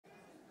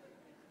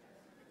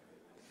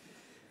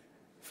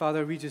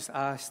Father, we just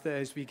ask that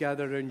as we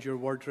gather around your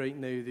word right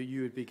now, that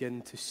you would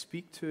begin to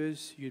speak to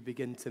us, you would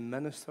begin to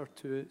minister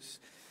to us,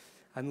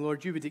 and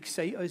Lord, you would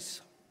excite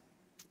us,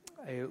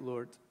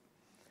 Lord,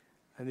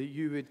 and that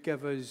you would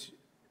give us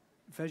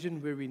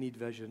vision where we need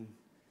vision,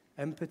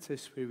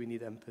 impetus where we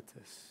need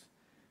impetus,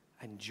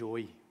 and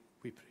joy,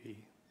 we pray.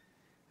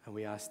 And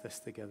we ask this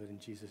together in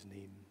Jesus'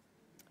 name.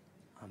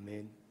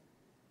 Amen.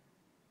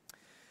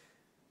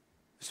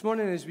 This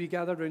morning, as we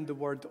gather around the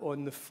word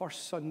on the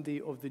first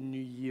Sunday of the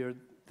new year,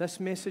 this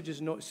message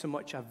is not so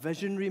much a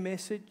visionary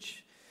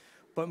message,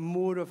 but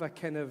more of a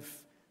kind of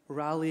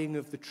rallying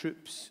of the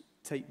troops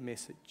type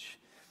message.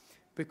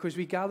 Because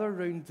we gather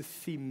around the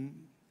theme,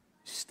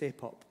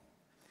 Step Up.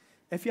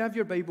 If you have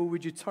your Bible,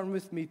 would you turn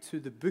with me to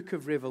the book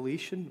of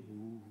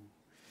Revelation?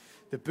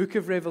 The book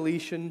of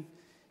Revelation,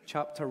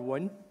 chapter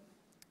 1,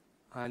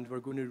 and we're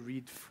going to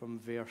read from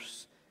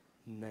verse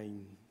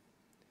 9.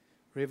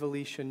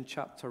 Revelation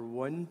chapter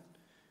 1,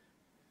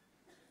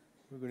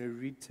 we're going to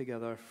read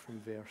together from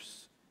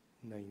verse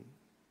 9.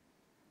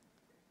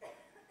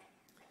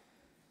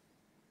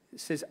 It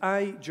says,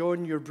 I,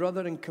 John, your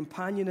brother and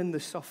companion in the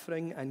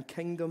suffering and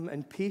kingdom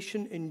and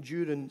patient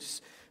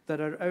endurance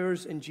that are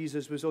ours in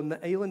Jesus, was on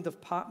the island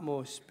of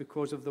Patmos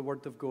because of the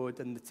word of God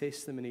and the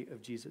testimony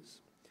of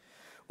Jesus.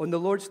 On the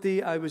Lord's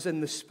day I was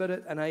in the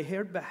Spirit, and I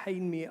heard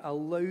behind me a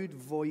loud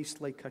voice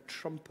like a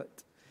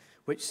trumpet,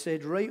 which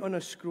said, write on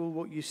a scroll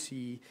what you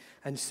see,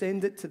 and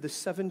send it to the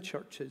 7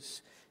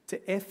 churches, to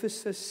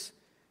Ephesus,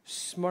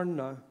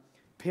 Smyrna,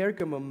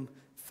 Pergamum,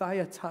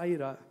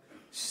 Thyatira,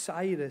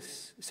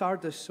 Sardis,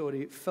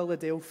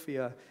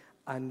 Philadelphia,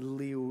 and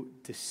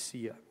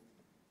Laodicea.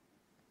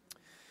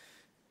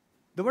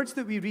 The words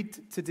that we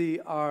read today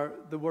are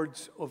the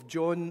words of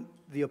John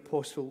the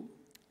Apostle,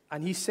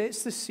 and he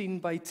sets the scene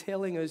by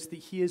telling us that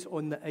he is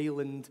on the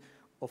island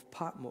of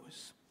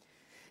Patmos.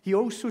 He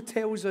also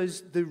tells us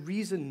the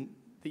reason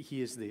that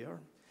he is there.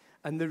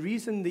 And the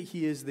reason that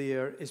he is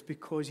there is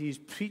because he is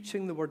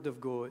preaching the word of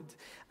God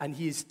and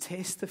he is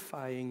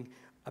testifying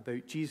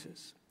about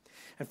Jesus.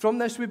 And from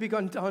this we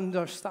begin to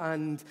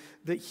understand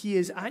that he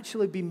has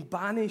actually been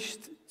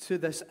banished to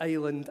this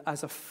island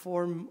as a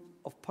form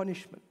of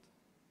punishment.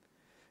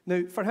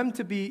 Now, for him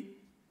to be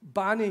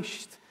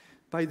banished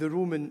by the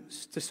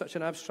Romans to such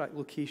an abstract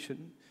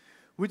location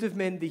would have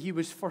meant that he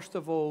was first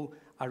of all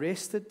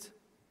arrested,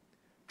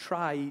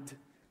 tried,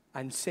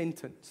 and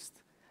sentenced.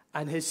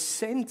 And his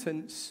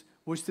sentence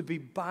was to be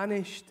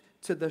banished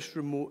to this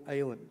remote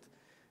island.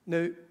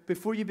 Now,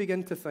 before you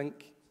begin to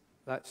think,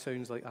 that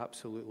sounds like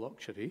absolute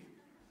luxury,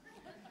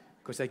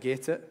 because I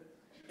get it.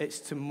 It's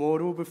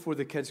tomorrow before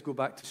the kids go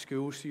back to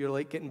school, so you're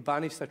like, getting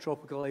banished to a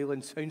tropical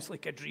island sounds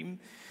like a dream.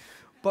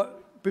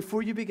 But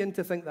before you begin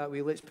to think that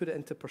way, let's put it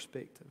into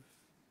perspective.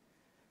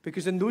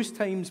 Because in those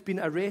times, being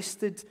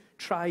arrested,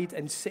 tried,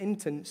 and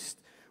sentenced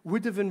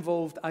would have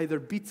involved either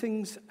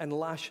beatings and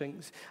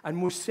lashings, and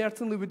most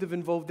certainly would have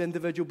involved the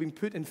individual being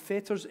put in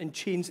fetters and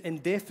chains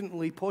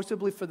indefinitely,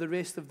 possibly for the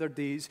rest of their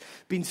days,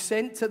 being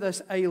sent to this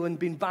island,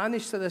 being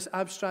banished to this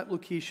abstract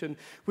location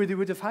where they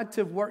would have had to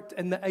have worked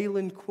in the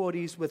island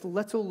quarries with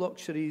little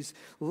luxuries,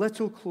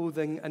 little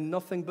clothing, and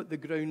nothing but the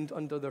ground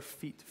under their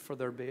feet for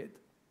their bed.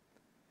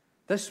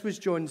 This was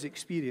John's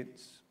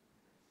experience.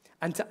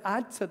 And to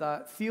add to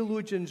that,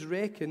 theologians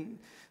reckon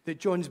that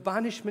John's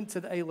banishment to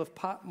the Isle of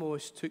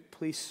Patmos took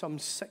place some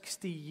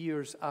 60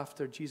 years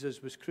after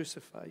Jesus was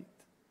crucified,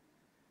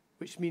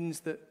 which means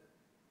that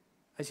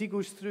as he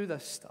goes through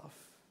this stuff,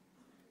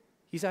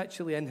 he's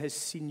actually in his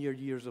senior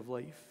years of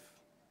life.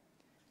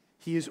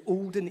 He is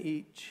old in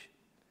age,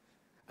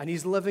 and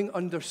he's living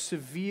under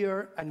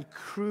severe and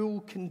cruel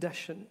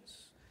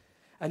conditions,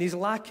 and he's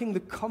lacking the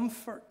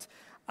comfort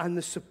and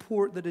the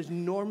support that is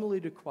normally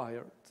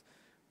required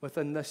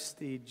within this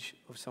stage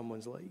of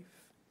someone's life.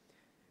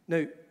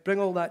 Now, bring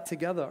all that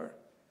together,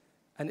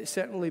 and it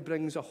certainly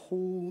brings a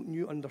whole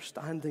new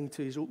understanding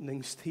to his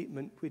opening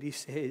statement where he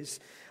says,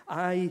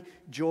 I,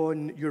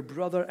 John, your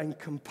brother and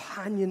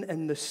companion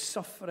in the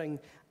suffering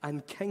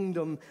and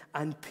kingdom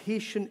and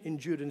patient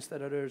endurance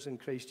that are ours in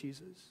Christ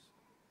Jesus.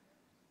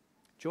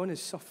 John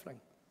is suffering.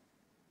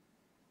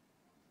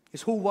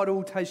 His whole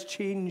world has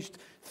changed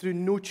through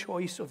no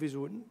choice of his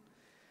own.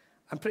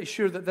 I'm pretty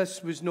sure that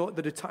this was not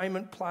the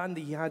retirement plan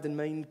that he had in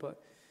mind,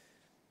 but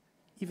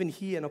even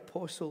he, an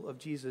apostle of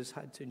Jesus,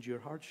 had to endure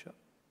hardship.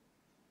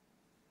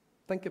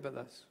 Think about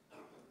this.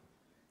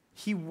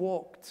 He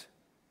walked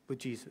with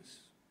Jesus.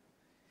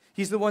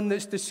 He's the one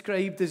that's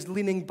described as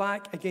leaning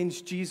back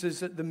against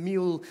Jesus at the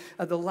meal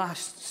at the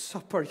Last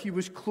Supper. He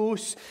was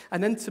close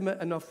and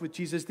intimate enough with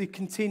Jesus. They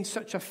contained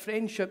such a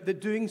friendship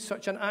that doing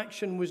such an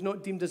action was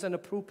not deemed as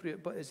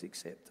inappropriate, but as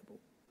acceptable.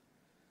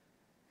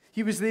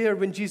 He was there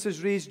when Jesus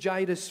raised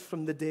Jairus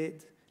from the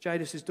dead,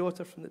 Jairus'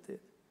 daughter from the dead.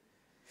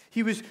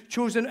 He was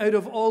chosen out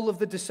of all of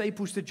the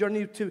disciples to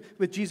journey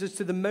with Jesus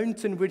to the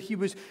mountain where he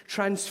was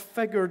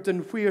transfigured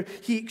and where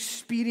he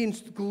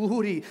experienced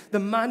glory, the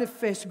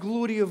manifest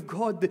glory of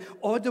God, the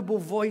audible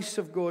voice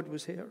of God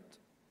was heard.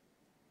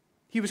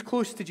 He was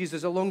close to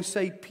Jesus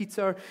alongside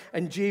Peter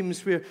and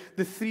James, where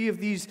the three of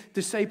these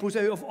disciples,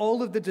 out of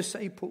all of the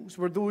disciples,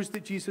 were those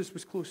that Jesus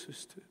was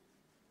closest to.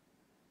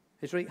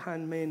 His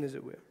right-hand men, as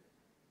it were.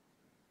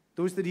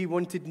 Those that he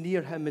wanted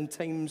near him in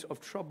times of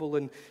trouble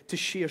and to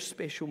share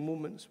special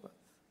moments with.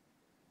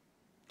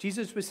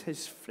 Jesus was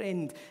his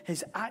friend,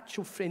 his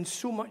actual friend,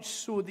 so much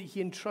so that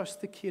he entrusts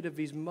the care of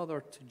his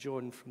mother to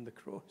John from the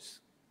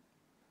cross.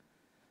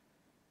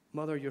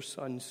 Mother, your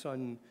son,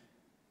 son,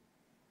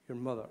 your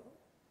mother.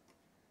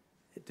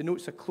 It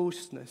denotes a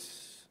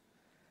closeness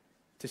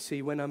to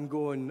say, when I'm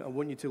gone, I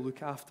want you to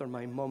look after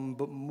my mum,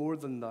 but more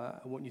than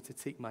that, I want you to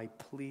take my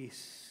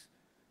place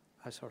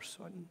as her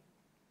son.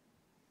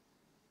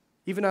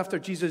 Even after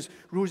Jesus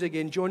rose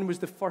again, John was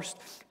the first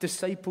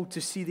disciple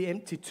to see the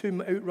empty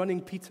tomb,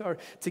 outrunning Peter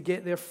to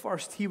get there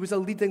first. He was a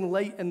leading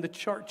light in the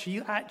church. He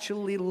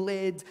actually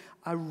led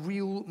a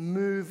real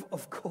move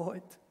of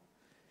God.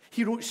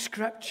 He wrote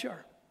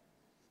scripture.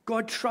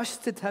 God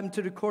trusted him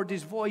to record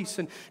his voice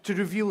and to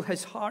reveal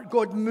his heart.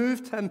 God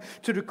moved him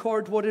to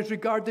record what is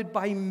regarded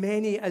by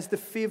many as the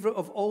favorite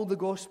of all the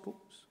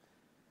Gospels.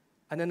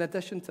 And in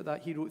addition to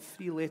that, he wrote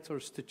 3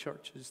 letters to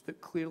churches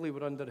that clearly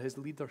were under his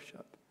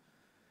leadership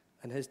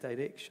and his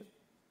direction.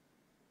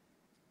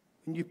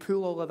 When you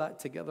pull all of that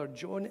together,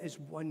 John is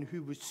one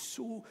who was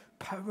so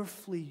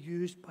powerfully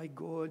used by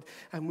God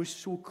and was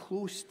so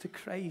close to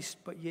Christ,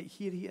 but yet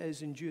here he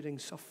is enduring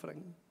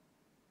suffering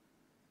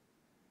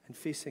and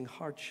facing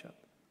hardship.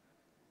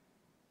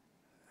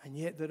 And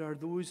yet there are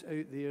those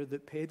out there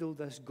that peddle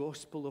this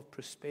gospel of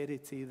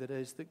prosperity that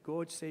is that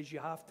God says you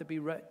have to be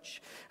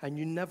rich and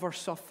you never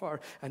suffer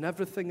and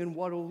everything in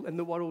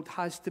the world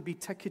has to be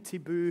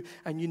tickety-boo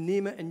and you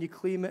name it and you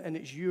claim it and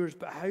it's yours.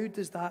 But how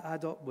does that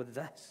add up with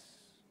this?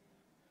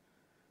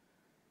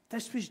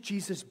 This was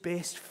Jesus'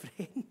 best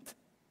friend.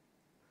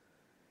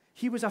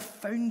 He was a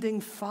founding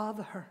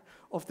father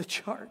of the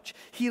church.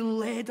 He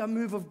led a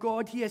move of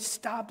God. He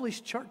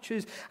established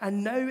churches.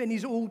 And now in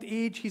his old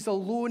age, he's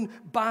alone,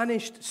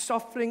 banished,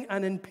 suffering,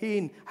 and in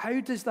pain. How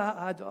does that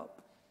add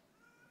up?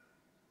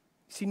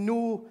 See,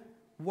 no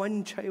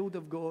one child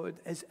of God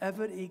is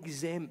ever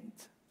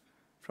exempt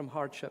from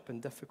hardship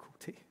and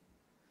difficulty.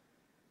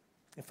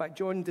 In fact,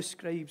 John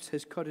describes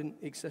his current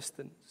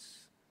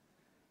existence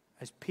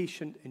as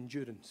patient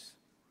endurance.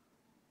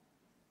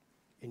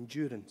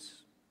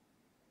 Endurance.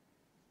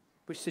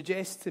 Which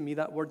suggests to me,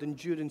 that word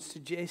endurance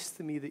suggests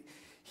to me that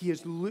he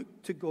has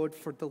looked to God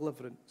for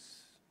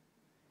deliverance.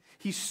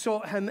 He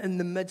sought him in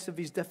the midst of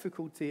his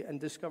difficulty and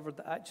discovered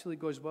that actually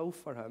God's will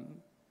for him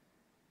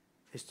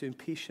is to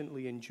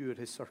impatiently endure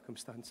his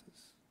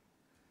circumstances.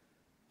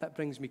 That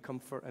brings me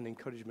comfort and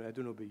encouragement. I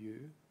don't know about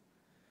you.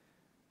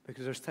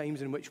 Because there's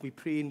times in which we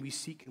pray and we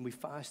seek and we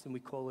fast and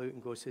we call out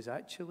and God says,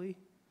 actually,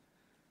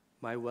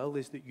 my will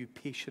is that you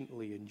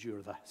patiently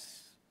endure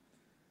this.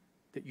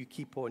 That you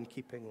keep on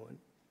keeping on.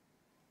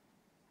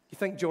 You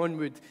think John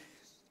would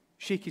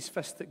shake his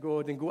fist at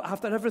God and go,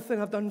 after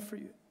everything I've done for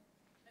you?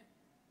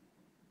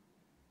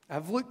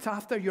 I've looked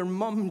after your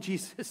mum,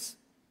 Jesus.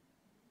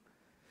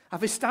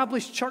 I've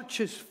established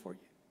churches for you.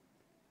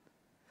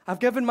 I've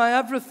given my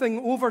everything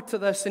over to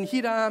this, and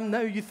here I am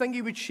now. You think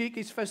he would shake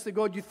his fist at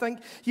God. You think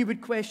he would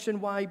question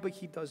why, but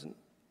he doesn't.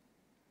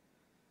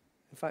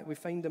 In fact, we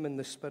find him in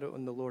the Spirit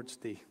on the Lord's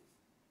Day.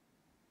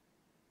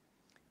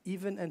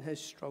 Even in his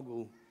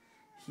struggle,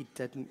 he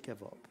didn't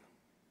give up.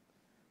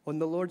 On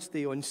the Lord's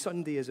Day, on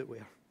Sunday as it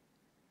were,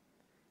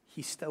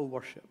 he still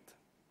worshipped.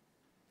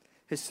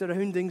 His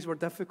surroundings were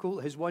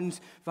difficult. His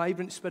once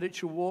vibrant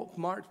spiritual walk,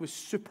 marked with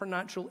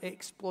supernatural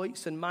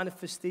exploits and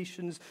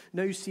manifestations,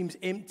 now seems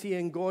empty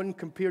and gone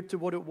compared to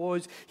what it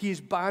was. He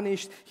is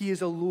banished. He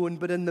is alone.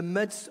 But in the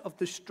midst of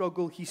the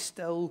struggle, he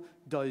still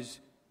does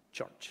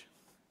church.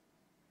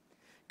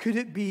 Could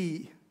it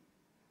be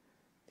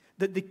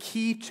that the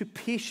key to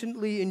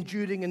patiently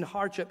enduring in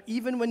hardship,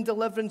 even when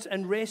deliverance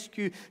and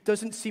rescue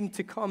doesn't seem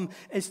to come,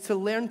 is to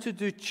learn to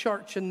do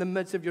church in the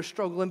midst of your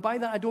struggle? And by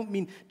that, I don't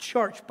mean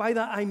church. By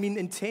that, I mean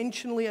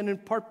intentionally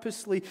and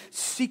purposely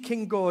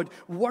seeking God,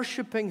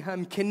 worshiping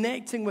him,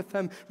 connecting with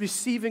him,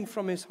 receiving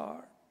from his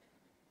heart.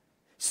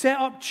 Set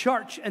up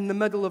church in the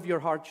middle of your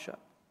hardship.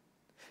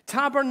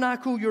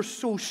 Tabernacle your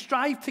soul.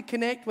 Strive to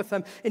connect with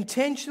him.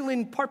 Intentionally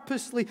and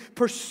purposely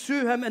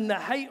pursue him in the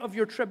height of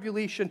your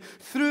tribulation.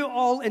 Through it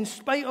all, in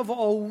spite of it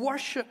all,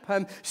 worship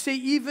him. Say,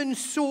 even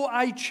so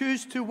I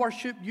choose to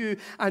worship you.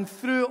 And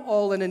through it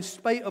all and in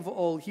spite of it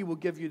all, he will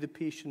give you the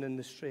patience and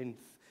the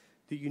strength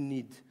that you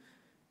need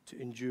to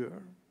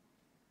endure.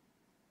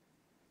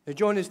 Now,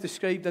 John is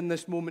described in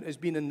this moment as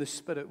being in the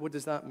Spirit. What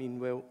does that mean?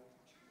 Well,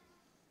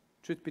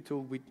 truth be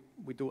told,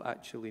 we don't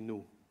actually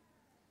know.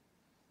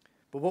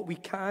 But what we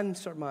can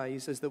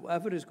surmise is that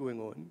whatever is going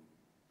on,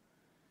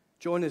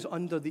 John is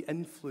under the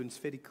influence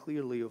very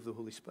clearly of the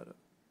Holy Spirit.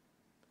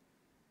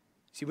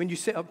 See, when you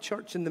set up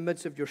church in the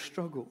midst of your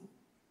struggle,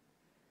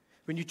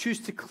 when you choose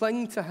to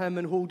cling to him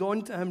and hold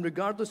on to him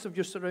regardless of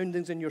your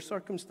surroundings and your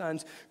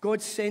circumstance,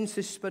 God sends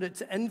his Spirit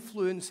to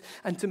influence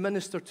and to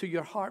minister to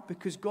your heart,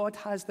 because God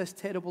has this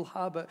terrible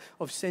habit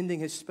of sending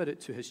his Spirit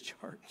to his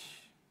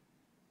church.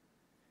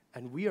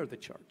 And we are the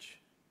church.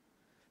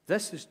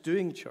 This is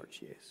doing church,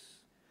 yes,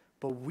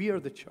 but we are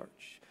the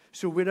church.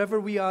 So wherever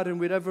we are and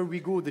wherever we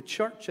go, the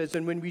church is.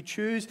 And when we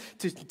choose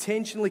to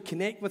intentionally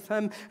connect with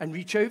him and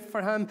reach out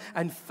for him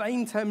and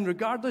find him,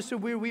 regardless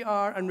of where we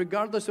are and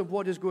regardless of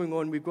what is going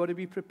on, we've got to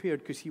be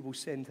prepared because he will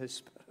send his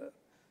Spirit.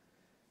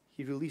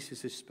 He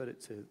releases his Spirit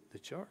to the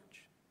church.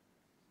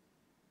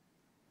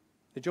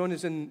 Now, John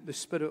is in the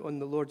Spirit on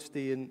the Lord's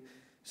Day, and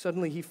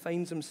suddenly he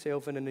finds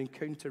himself in an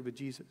encounter with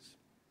Jesus.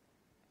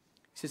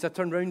 He says, I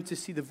turned round to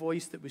see the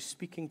voice that was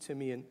speaking to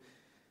me, and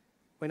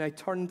when I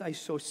turned, I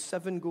saw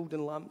 7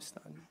 golden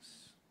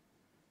lampstands.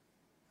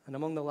 And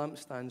among the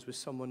lampstands was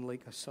someone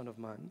like a son of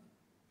man.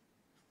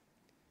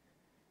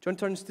 John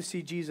turns to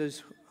see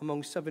Jesus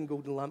among 7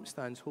 golden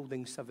lampstands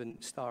holding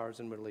 7 stars,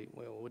 and we're like,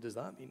 well, what does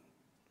that mean?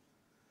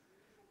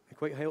 And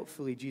quite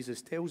helpfully,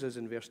 Jesus tells us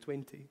in verse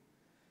 20,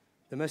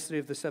 the mystery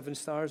of the 7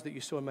 stars that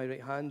you saw in my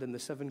right hand and the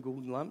 7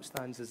 golden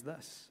lampstands is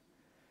this.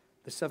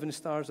 The 7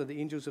 stars are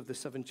the angels of the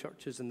 7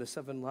 churches, and the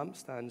 7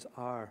 lampstands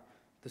are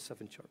the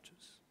 7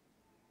 churches.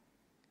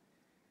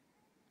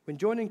 When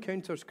John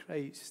encounters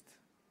Christ,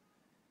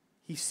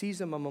 he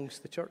sees him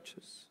amongst the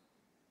churches.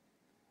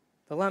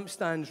 The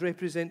lampstands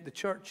represent the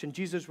church, and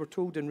Jesus, we're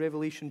told in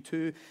Revelation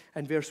 2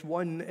 and verse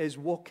 1, is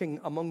walking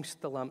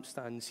amongst the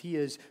lampstands. He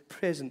is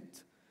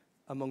present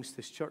amongst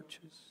his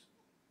churches.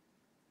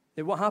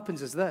 Now, what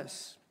happens is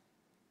this.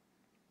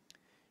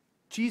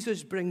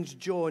 Jesus brings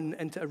John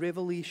into a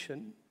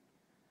revelation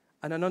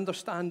and an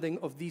understanding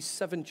of these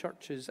 7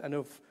 churches and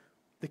of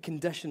the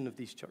condition of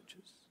these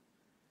churches.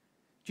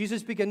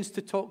 Jesus begins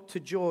to talk to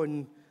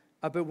John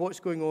about what's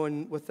going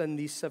on within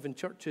these 7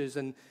 churches.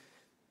 And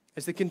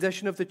as the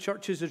condition of the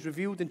churches is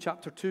revealed in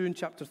chapter 2 and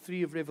chapter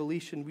 3 of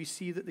Revelation, we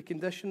see that the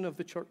condition of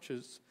the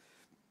churches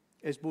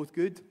is both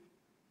good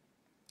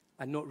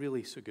and not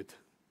really so good.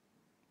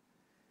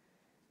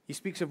 He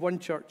speaks of one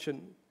church,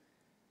 and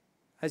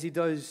as he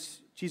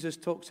does, Jesus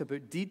talks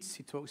about deeds,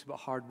 he talks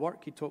about hard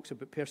work, he talks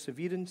about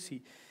perseverance,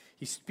 he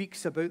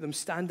speaks about them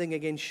standing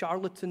against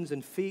charlatans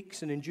and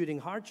fakes and enduring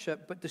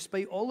hardship. But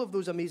despite all of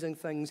those amazing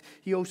things,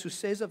 he also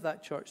says of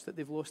that church that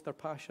they've lost their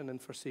passion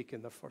and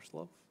forsaken their first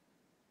love.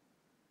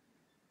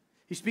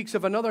 He speaks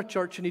of another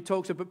church, and he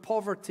talks about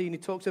poverty, and he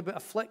talks about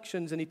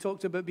afflictions, and he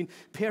talks about being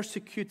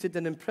persecuted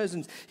and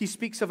imprisoned. He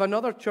speaks of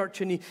another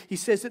church, and he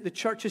says that the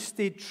church has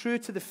stayed true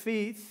to the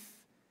faith,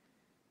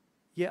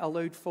 yet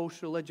allowed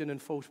false religion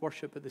and false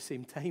worship at the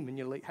same time. And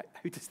you're like,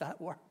 how does that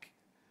work?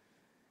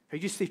 How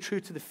do you stay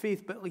true to the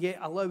faith, but yet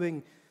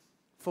allowing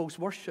false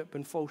worship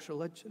and false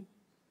religion?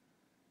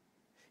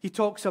 He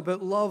talks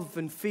about love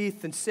and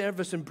faith and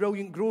service and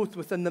brilliant growth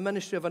within the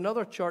ministry of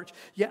another church,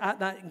 yet at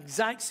that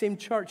exact same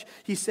church,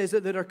 he says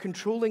that there are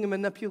controlling and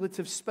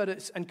manipulative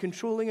spirits and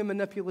controlling and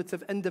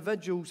manipulative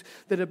individuals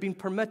that have been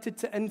permitted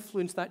to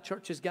influence that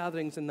church's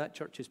gatherings and that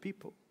church's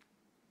people.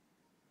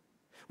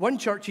 One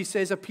church, he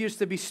says, appears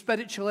to be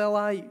spiritually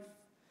alive.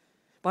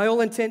 By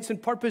all intents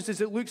and purposes,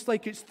 it looks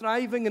like it's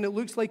thriving, and it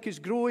looks like it's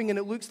growing, and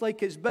it looks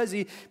like it's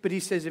busy. But he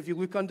says, if you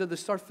look under the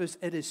surface,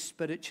 it is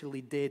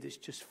spiritually dead. It's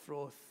just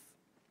froth.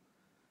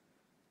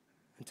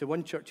 And to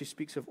one church, he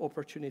speaks of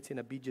opportunity and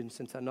obedience.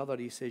 And to another,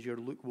 he says, you're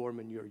lukewarm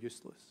and you're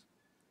useless.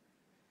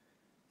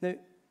 Now,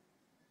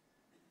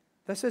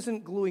 this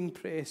isn't glowing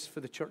praise for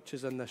the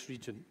churches in this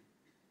region,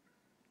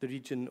 the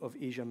region of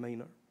Asia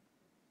Minor.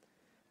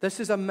 This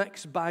is a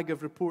mixed bag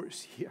of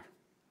reports here.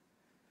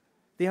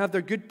 They have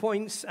their good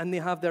points and they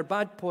have their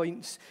bad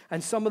points,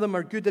 and some of them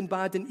are good and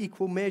bad in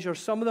equal measure.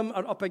 Some of them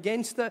are up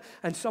against it,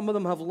 and some of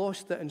them have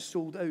lost it and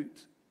sold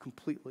out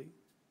completely.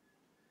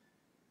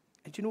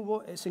 And you know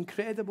what? It's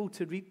incredible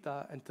to read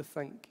that and to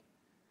think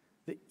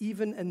that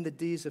even in the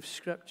days of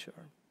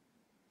Scripture,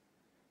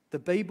 the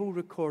Bible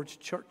records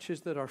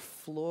churches that are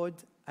flawed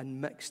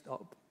and mixed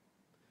up.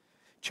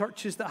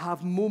 Churches that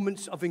have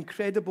moments of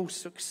incredible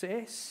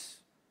success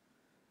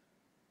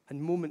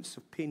and moments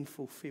of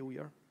painful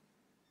failure.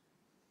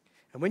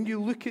 And when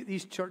you look at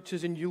these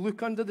churches and you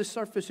look under the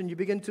surface and you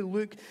begin to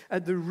look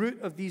at the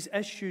root of these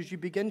issues, you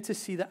begin to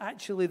see that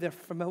actually they're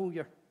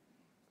familiar.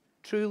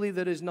 Truly,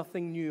 there is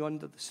nothing new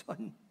under the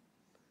sun.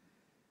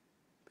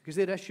 Because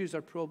their issues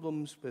are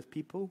problems with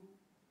people,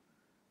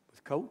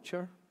 with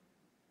culture,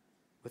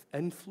 with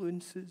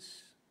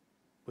influences,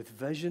 with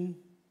vision,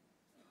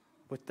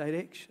 with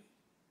direction.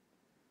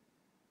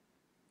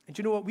 And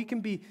you know what? We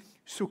can be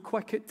so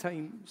quick at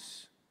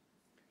times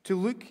to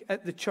look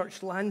at the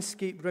church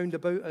landscape round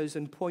about us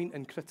and point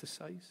and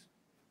criticize.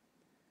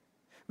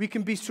 We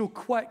can be so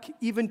quick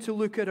even to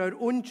look at our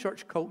own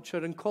church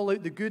culture and call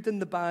out the good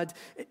and the bad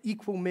at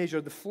equal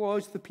measure, the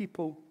flaws, the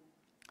people,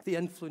 the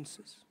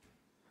influences.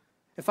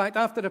 In fact,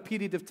 after a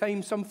period of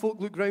time, some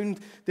folk look round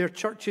their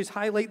churches,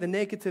 highlight the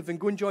negative, and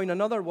go and join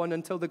another one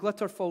until the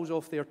glitter falls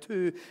off there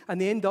too, and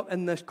they end up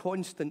in this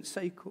constant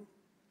cycle.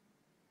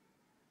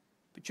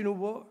 But you know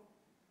what?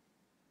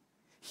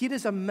 Here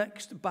is a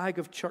mixed bag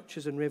of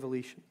churches in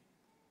Revelation.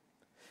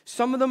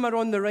 Some of them are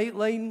on the right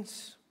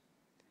lines.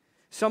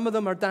 Some of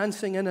them are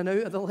dancing in and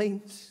out of the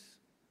lines.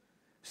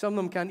 Some of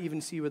them can't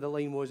even see where the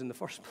line was in the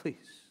first place.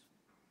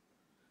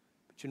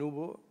 Do you know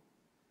what?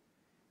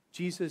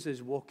 Jesus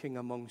is walking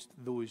amongst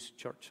those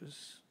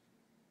churches.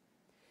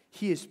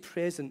 He is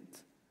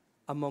present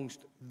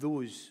amongst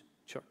those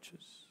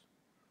churches.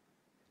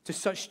 To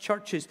such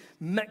churches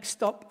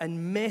mixed up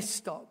and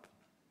messed up,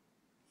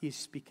 he is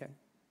speaking.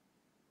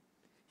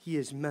 He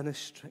is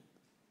ministering.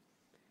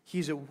 He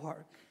is at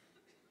work.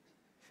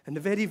 And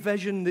the very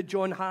vision that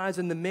John has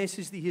and the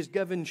message that he has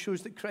given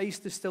shows that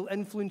Christ is still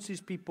influences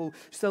people,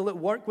 still at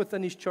work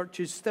within his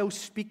churches, still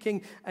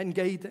speaking and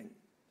guiding.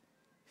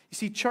 You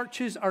see,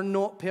 churches are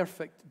not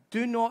perfect.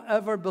 Do not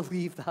ever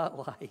believe that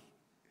lie.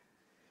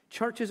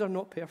 Churches are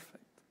not perfect.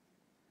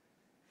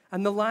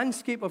 And the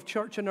landscape of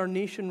church in our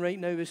nation right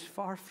now is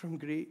far from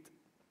great.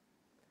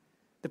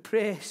 The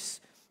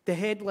press, the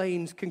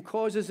headlines can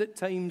cause us at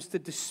times to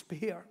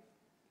despair.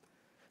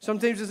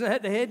 Sometimes it doesn't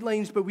hit the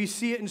headlines, but we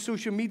see it in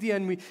social media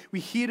and we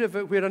hear of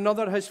it where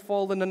another has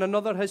fallen and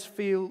another has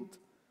failed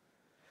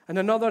and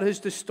another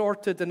has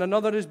distorted and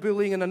another is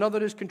bullying and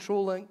another is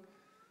controlling.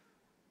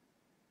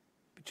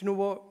 But you know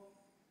what?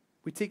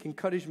 We take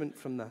encouragement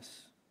from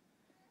this.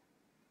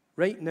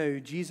 Right now,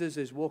 Jesus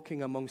is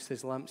walking amongst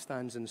his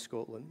lampstands in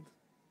Scotland.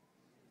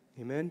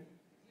 Amen?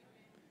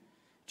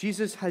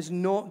 Jesus has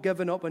not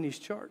given up on his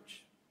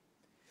church.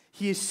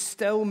 He is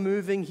still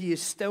moving. He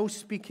is still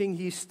speaking.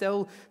 He is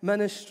still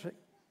ministering.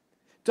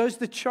 Does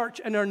the church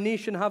in our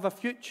nation have a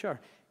future?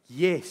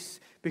 Yes,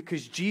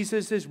 because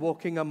Jesus is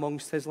walking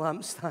amongst his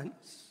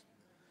lampstands.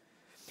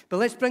 But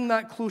let's bring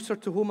that closer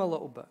to home a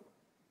little bit.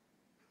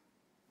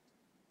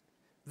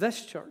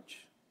 This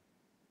church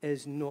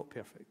is not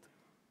perfect.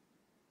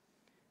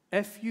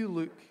 If you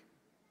look,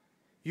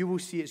 you will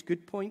see its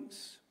good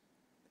points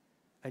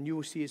and you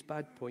will see its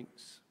bad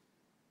points,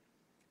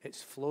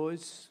 its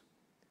flaws,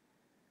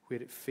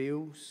 where it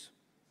fails.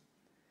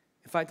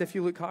 In fact, if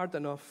you look hard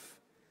enough,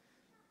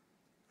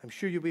 I'm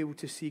sure you'll be able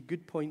to see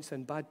good points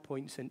and bad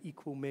points in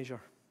equal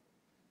measure.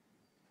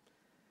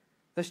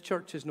 This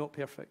church is not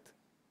perfect.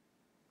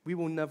 We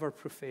will never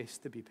profess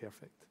to be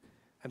perfect.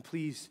 And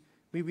please,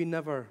 may we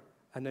never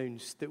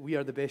announce that we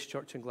are the best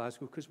church in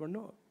Glasgow, because we're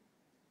not.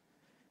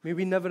 May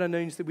we never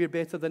announce that we're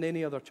better than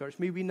any other church.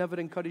 May we never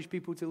encourage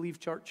people to leave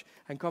church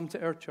and come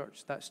to our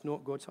church. That's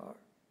not God's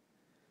heart.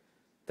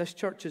 This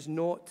church is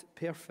not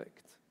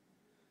perfect.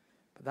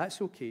 But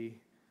that's okay,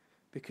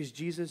 because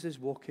Jesus is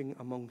walking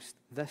amongst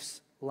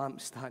this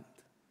lampstand.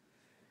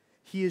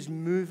 He is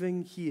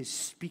moving, he is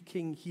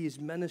speaking, he is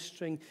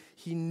ministering.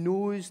 He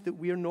knows that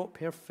we're not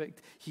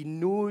perfect. He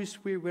knows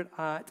where we're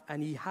at,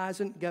 and he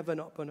hasn't given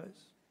up on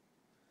us.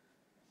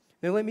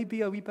 Now, let me be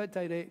a wee bit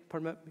direct,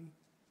 permit me.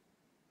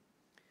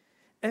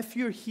 If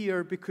you're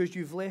here because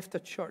you've left a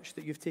church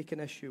that you've taken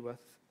issue with,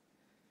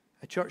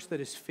 a church that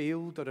has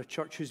failed, or a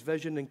church whose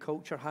vision and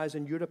culture has,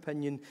 in your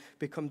opinion,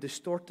 become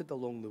distorted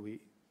along the way,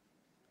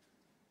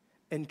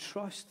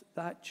 entrust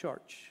that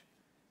church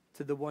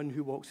to the one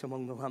who walks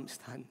among the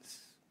lampstands.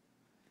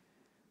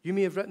 You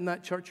may have written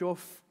that church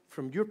off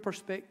from your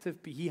perspective,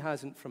 but he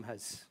hasn't from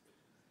his.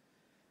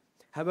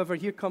 However,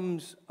 here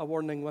comes a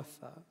warning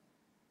with that.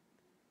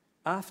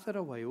 After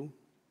a while,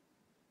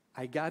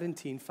 I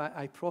guarantee, in fact,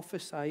 I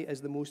prophesy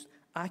as the most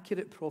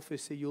accurate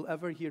prophecy you'll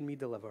ever hear me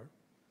deliver.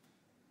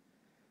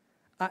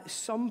 At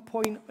some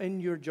point in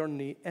your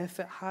journey, if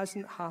it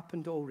hasn't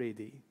happened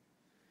already,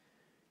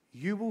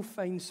 you will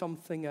find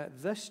something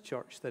at this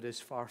church that is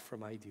far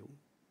from ideal.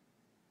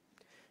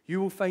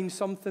 You will find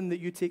something that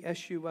you take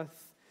issue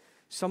with,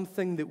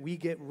 something that we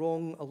get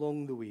wrong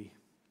along the way,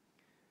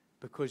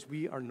 because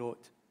we are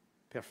not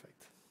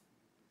perfect.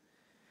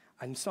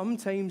 And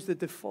sometimes the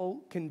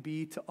default can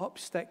be to up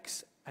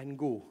sticks and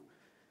go,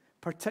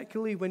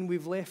 particularly when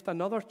we've left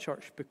another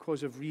church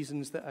because of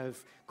reasons that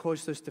have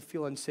caused us to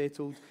feel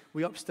unsettled.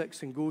 We up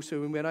sticks and go.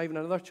 So when we arrive in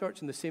another church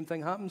and the same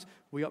thing happens,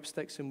 we up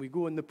sticks and we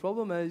go. And the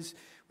problem is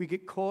we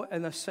get caught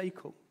in a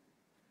cycle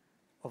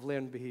of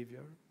learned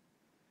behavior.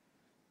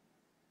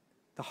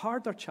 The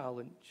harder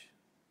challenge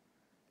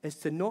is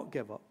to not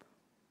give up,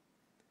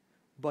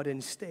 but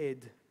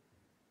instead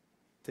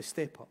to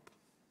step up.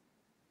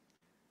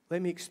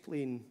 Let me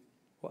explain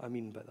what I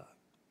mean by that.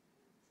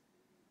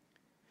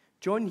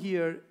 John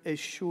here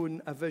is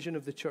shown a vision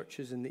of the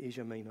churches in the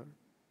Asia Minor.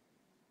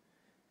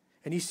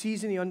 And he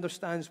sees and he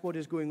understands what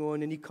is going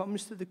on, and he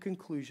comes to the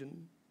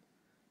conclusion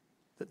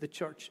that the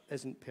church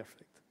isn't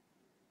perfect.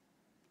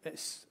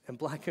 It's in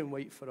black and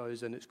white for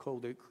us, and it's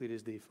called out clear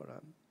as day for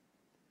him.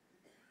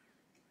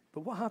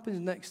 But what happens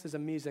next is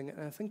amazing,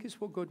 and I think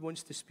it's what God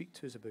wants to speak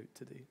to us about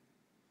today.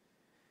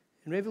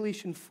 In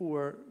Revelation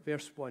 4,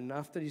 verse 1,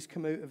 after he's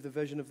come out of the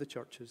vision of the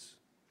churches,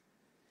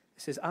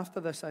 it says,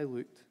 "After this I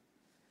looked,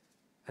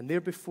 and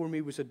there before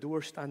me was a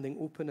door standing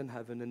open in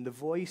heaven, and the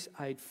voice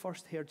I had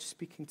first heard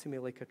speaking to me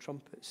like a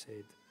trumpet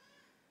said,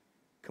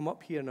 'Come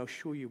up here and I'll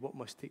show you what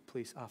must take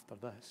place after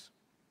this.'"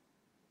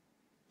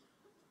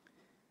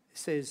 It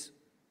says,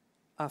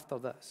 after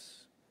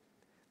this.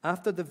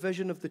 After the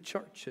vision of the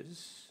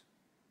churches,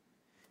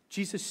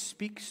 Jesus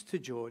speaks to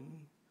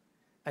John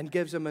and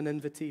gives him an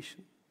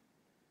invitation.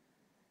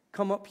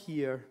 "Come up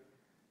here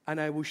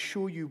and I will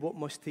show you what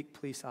must take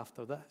place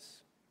after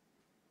this."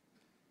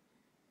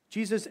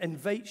 Jesus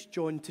invites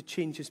John to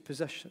change his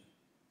position.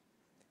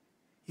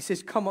 He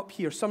says, come up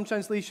here. Some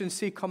translations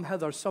say, come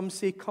hither. Some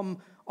say, come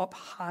up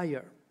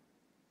higher.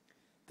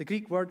 The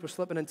Greek word, we're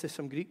slipping into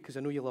some Greek because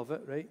I know you love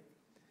it, right?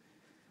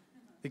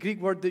 The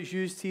Greek word that's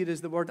used here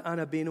is the word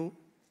anabeno,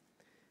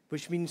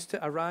 which means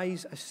to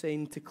arise,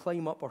 ascend, to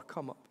climb up or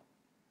come up.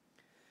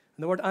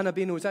 And the word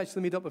anabeno is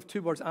actually made up of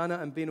two words, ana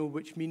and beno,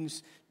 which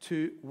means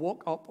to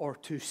walk up or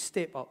to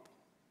step up.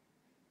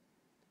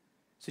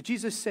 So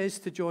Jesus says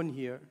to John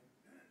here,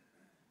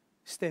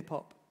 step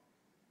up.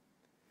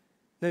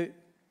 Now,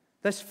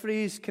 this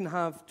phrase can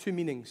have two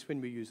meanings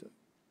when we use it.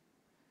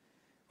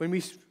 When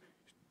we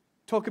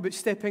talk about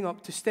stepping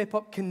up, to step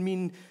up can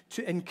mean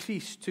to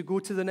increase, to go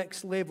to the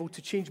next level,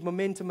 to change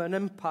momentum and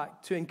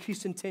impact, to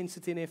increase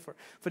intensity and effort.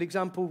 For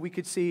example, we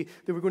could say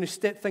that we're going to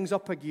step things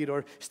up a gear,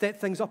 or step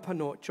things up a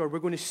notch, or we're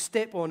going to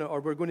step on it, or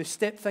we're going to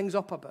step things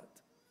up a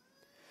bit.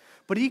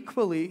 But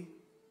equally,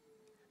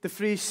 the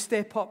phrase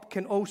step up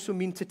can also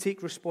mean to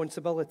take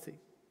responsibility,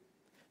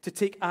 to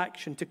take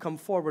action, to come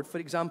forward. For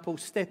example,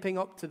 stepping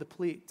up to the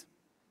plate.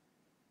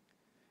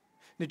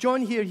 Now,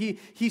 John here,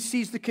 he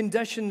sees the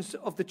conditions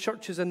of the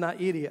churches in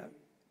that area.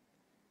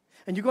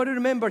 And you've got to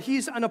remember,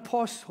 he's an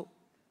apostle.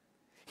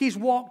 He's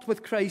walked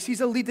with Christ.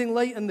 He's a leading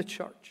light in the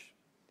church.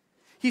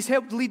 He's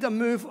helped lead a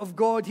move of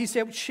God. He's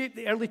helped shape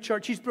the early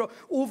church. He's brought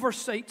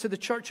oversight to the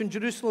church in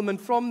Jerusalem.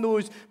 And from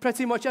those,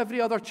 pretty much every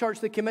other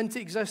church that came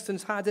into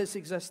existence had its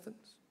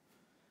existence.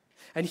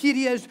 And here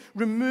he is,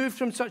 removed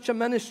from such a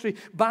ministry,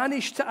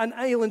 banished to an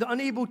island,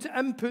 unable to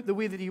input the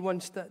way that he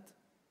once did.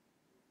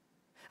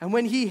 And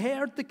when he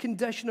heard the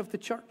condition of the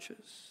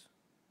churches,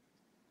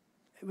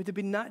 it would have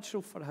been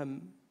natural for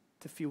him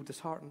to feel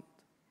disheartened.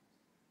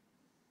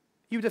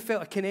 He would have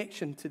felt a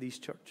connection to these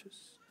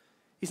churches.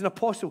 He's an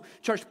apostle.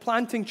 Church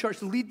planting,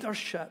 church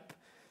leadership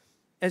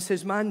is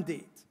his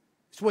mandate.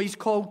 It's what he's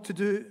called to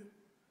do.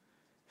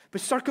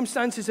 But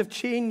circumstances have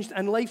changed,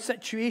 and life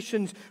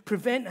situations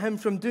prevent him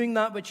from doing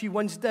that which he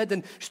once did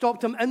and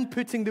stopped him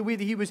inputting the way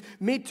that he was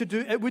made to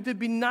do. It would have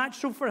been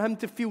natural for him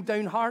to feel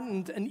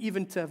downhearted and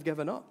even to have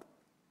given up.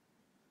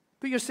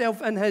 Put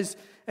yourself in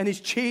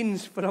his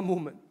chains for a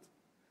moment.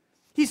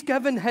 He's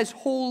given his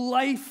whole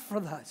life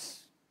for this.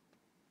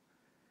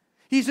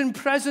 He's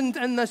imprisoned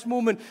in this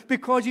moment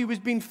because he was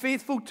being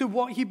faithful to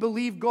what he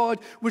believed God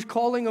was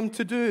calling him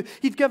to do.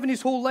 He'd given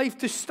his whole life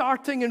to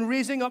starting and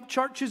raising up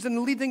churches and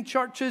leading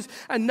churches,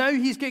 and now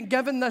he's getting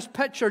given this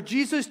picture.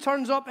 Jesus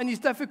turns up in his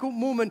difficult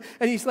moment,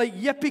 and he's like,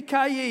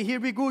 yippee-ki-yay, here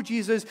we go,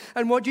 Jesus.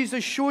 And what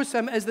Jesus shows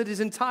him is that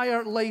his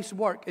entire life's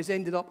work has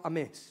ended up a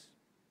mess.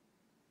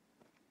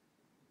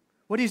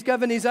 What he's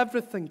given his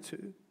everything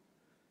to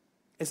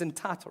is in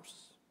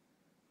tatters.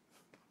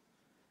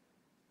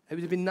 It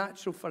would have been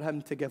natural for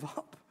him to give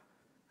up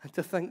and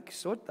to think,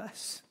 sod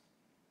this.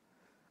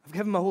 I've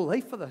given my whole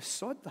life for this,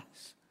 sod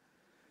this.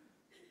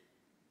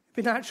 It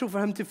would be natural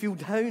for him to feel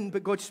down,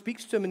 but God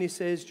speaks to him and he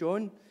says,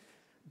 John,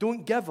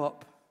 don't give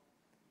up,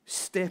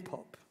 step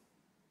up.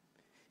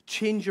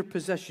 Change your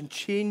position,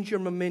 change your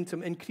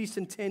momentum, increase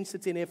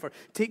intensity and effort,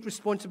 take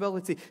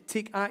responsibility,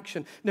 take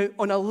action. Now,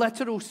 on a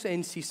literal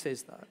sense, he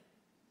says that.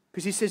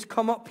 Because he says,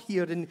 come up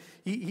here, and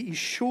he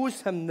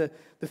shows him the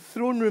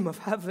throne room of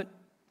heaven.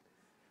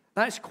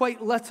 That's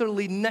quite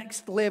literally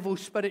next level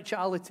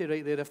spirituality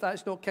right there. If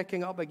that's not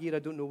kicking up a gear, I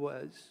don't know what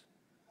is.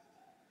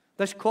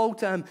 This call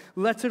to him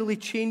literally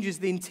changes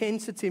the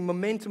intensity and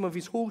momentum of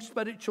his whole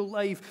spiritual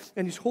life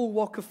and his whole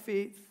walk of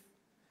faith.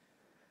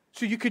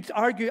 So you could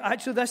argue,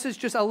 actually, this is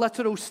just a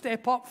literal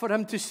step up for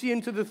him to see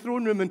into the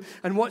throne room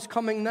and what's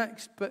coming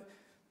next. But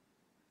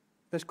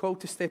this call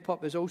to step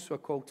up is also a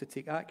call to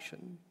take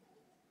action.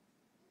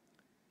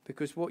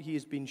 Because what he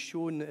has been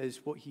shown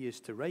is what he is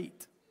to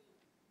write.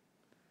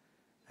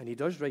 And he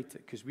does write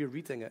it because we're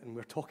reading it and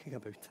we're talking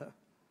about it.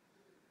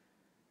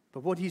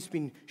 But what he's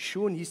been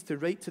shown, he's to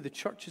write to the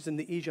churches in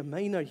the Asia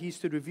Minor. He's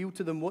to reveal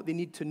to them what they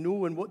need to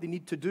know and what they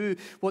need to do,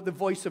 what the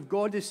voice of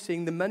God is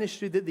saying, the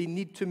ministry that they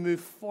need to move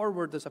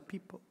forward as a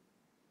people.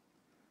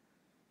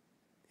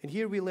 And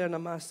here we learn a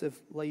massive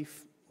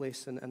life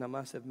lesson and a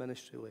massive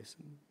ministry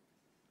lesson.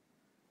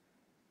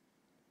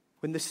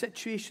 When the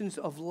situations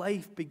of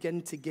life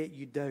begin to get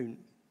you down,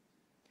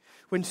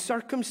 when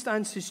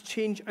circumstances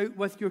change out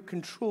with your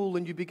control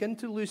and you begin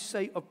to lose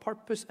sight of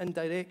purpose and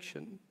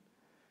direction,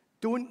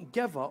 don't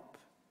give up,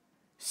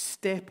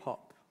 step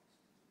up.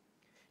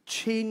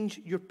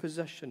 Change your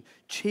position,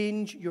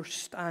 change your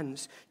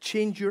stance,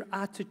 change your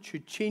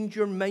attitude, change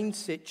your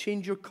mindset,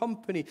 change your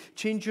company,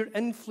 change your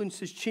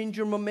influences, change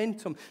your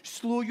momentum.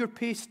 Slow your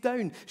pace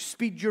down,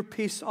 speed your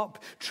pace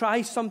up.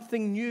 Try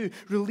something new,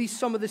 release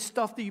some of the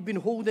stuff that you've been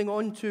holding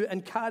on to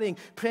and carrying.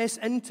 Press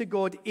into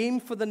God, aim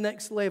for the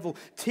next level.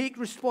 Take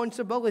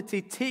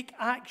responsibility, take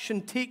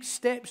action, take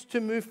steps to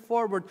move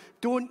forward.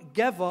 Don't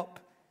give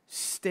up,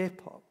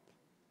 step up.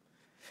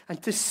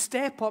 And to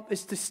step up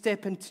is to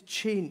step into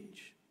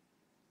change.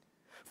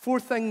 4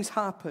 things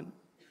happen,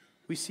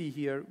 we see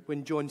here,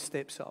 when John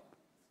steps up.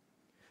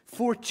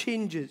 4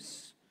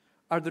 changes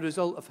are the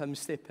result of him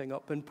stepping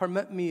up. And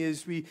permit me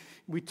as we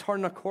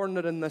turn a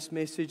corner in this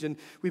message and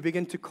we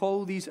begin to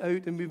call these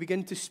out and we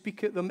begin to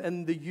speak at them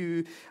in the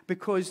you,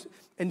 because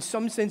in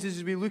some senses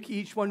as we look at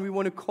each one, we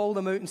want to call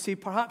them out and say,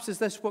 perhaps is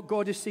this what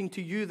God is saying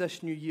to you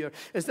this new year?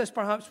 Is this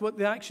perhaps what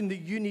the action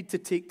that you need to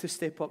take to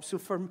step up? So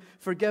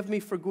forgive me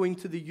for going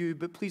to the you,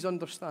 but please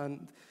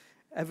understand,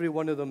 every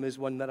one of them is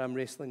one that I'm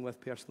wrestling with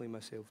personally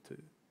myself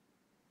too.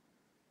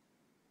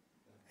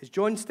 As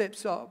John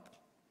steps up,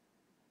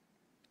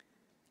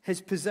 his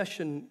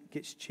position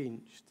gets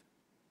changed.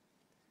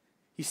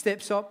 He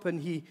steps up and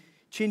he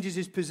changes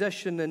his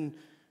position in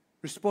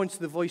response to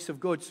the voice of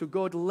God. So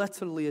God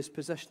literally is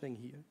positioning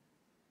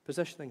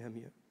him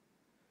here.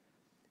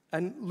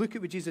 And look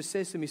at what Jesus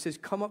says to him. He says,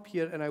 come up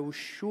here and I will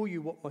show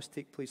you what must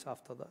take place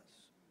after this.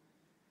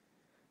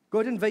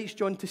 God invites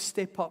John to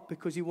step up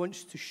because he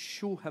wants to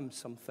show him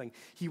something.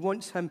 He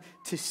wants him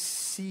to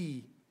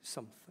see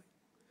something.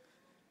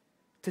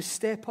 To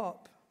step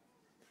up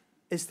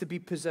is to be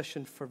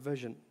positioned for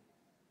vision.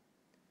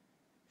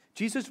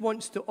 Jesus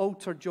wants to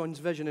alter John's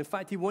vision. In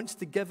fact, he wants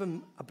to give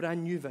him a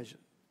brand new vision.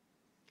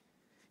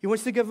 He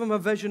wants to give him a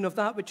vision of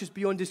that which is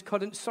beyond his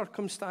current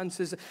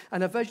circumstances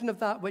and a vision of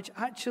that which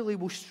actually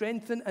will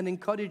strengthen and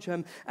encourage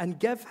him and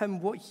give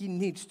him what he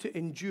needs to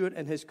endure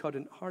in his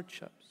current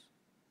hardships.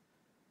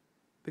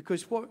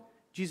 Because what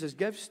Jesus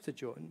gives to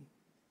John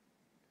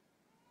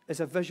is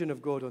a vision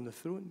of God on the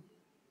throne.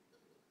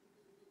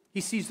 He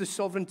sees the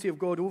sovereignty of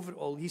God over it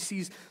all. He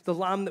sees the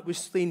Lamb that was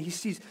slain. He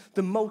sees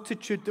the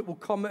multitude that will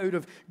come out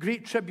of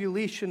great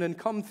tribulation and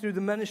come through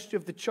the ministry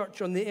of the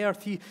church on the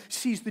earth. He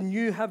sees the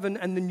new heaven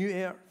and the new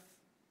earth.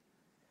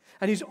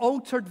 And his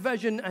altered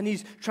vision and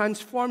his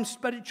transformed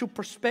spiritual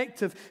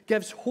perspective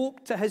gives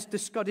hope to his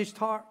discouraged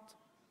heart.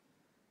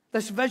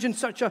 This vision,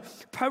 such a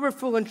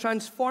powerful and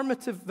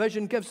transformative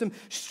vision, gives him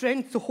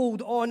strength to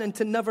hold on and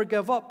to never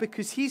give up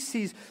because he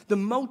sees the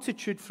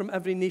multitude from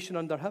every nation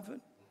under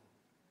heaven.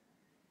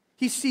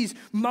 He sees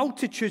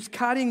multitudes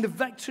carrying the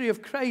victory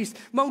of Christ,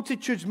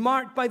 multitudes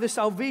marked by the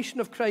salvation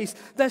of Christ.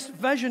 This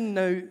vision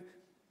now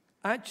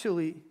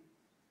actually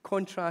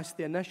contrasts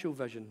the initial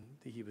vision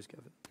that he was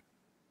given.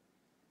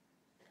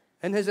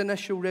 In his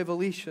initial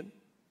revelation,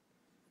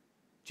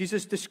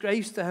 Jesus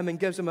describes to him and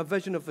gives him a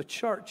vision of the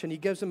church, and he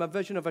gives him a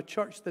vision of a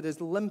church that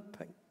is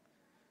limping,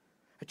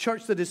 a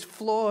church that is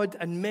flawed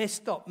and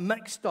messed up,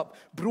 mixed up,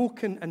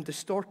 broken and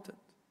distorted.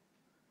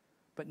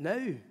 But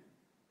now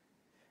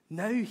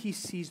he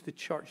sees the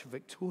church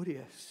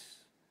victorious.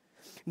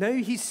 Now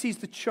he sees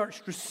the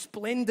church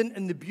resplendent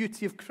in the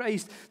beauty of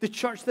Christ, the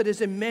church that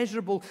is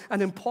immeasurable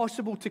and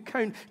impossible to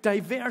count,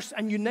 diverse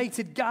and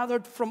united,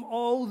 gathered from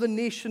all the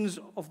nations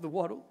of the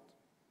world.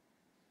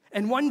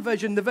 In one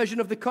vision, the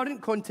vision of the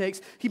current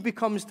context, he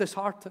becomes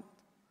disheartened.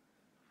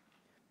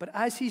 But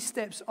as he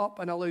steps up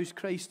and allows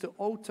Christ to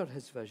alter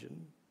his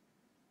vision,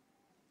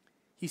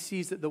 he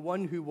sees that the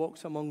one who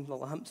walks among the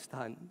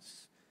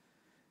lampstands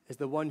is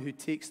the one who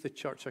takes the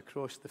church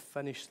across the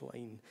finish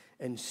line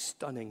in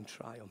stunning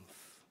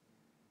triumph.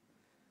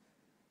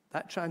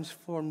 That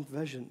transformed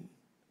vision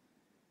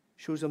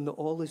shows him that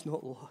all is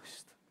not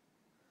lost.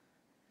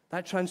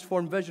 That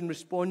transformed vision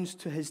responds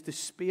to his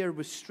despair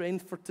with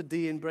strength for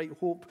today and bright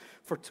hope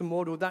for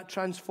tomorrow. That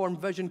transformed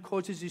vision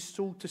causes his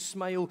soul to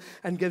smile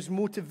and gives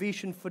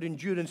motivation for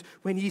endurance.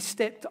 When he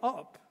stepped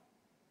up,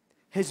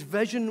 his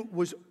vision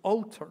was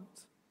altered,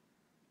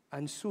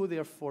 and so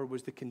therefore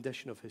was the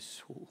condition of his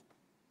soul.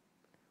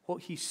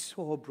 What he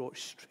saw brought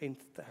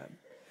strength to him.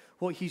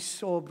 What he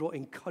saw brought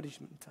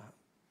encouragement to him.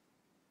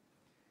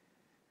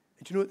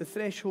 And you know, at the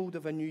threshold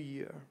of a new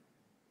year,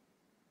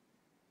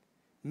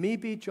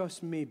 maybe,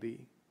 just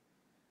maybe,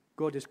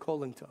 God is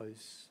calling to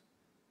us.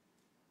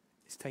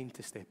 It's time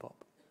to step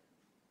up,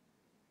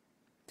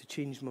 to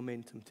change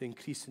momentum, to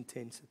increase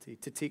intensity,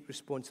 to take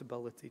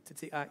responsibility, to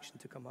take action,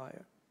 to come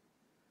higher.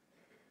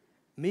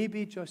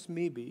 Maybe, just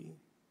maybe,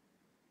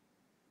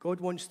 God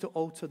wants to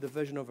alter the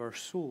vision of our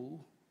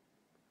soul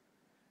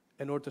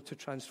in order to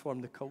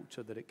transform the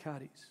culture that it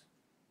carries.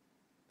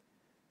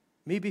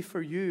 Maybe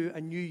for you, a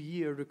new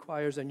year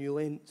requires a new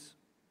lens,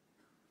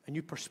 a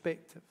new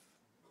perspective,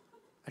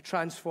 a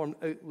transformed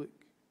outlook.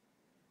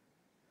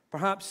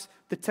 Perhaps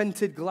the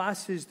tinted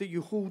glasses that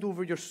you hold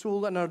over your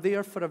soul and are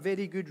there for a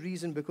very good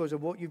reason because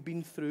of what you've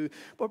been through,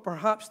 but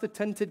perhaps the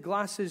tinted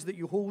glasses that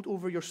you hold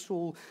over your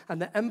soul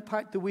and that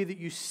impact the way that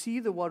you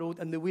see the world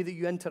and the way that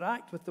you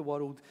interact with the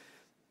world,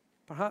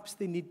 perhaps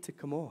they need to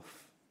come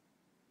off.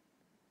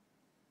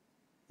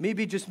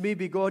 Maybe, just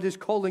maybe, God is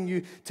calling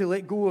you to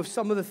let go of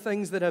some of the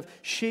things that have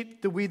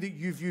shaped the way that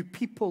you view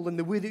people and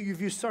the way that you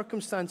view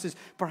circumstances.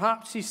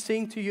 Perhaps he's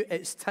saying to you,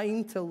 it's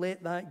time to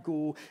let that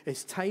go.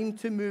 It's time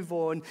to move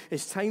on.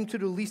 It's time to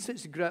release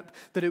its grip,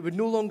 that it would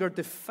no longer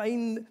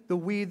define the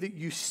way that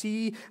you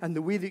see and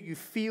the way that you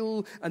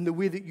feel and the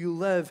way that you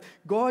live.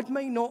 God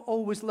might not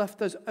always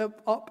lift us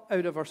up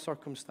out of our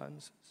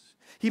circumstances.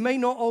 He might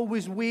not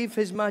always wave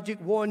his magic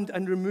wand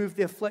and remove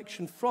the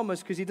affliction from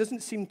us, because he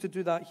doesn't seem to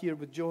do that here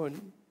with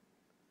John.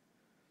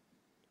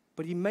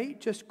 But he might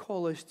just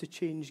call us to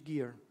change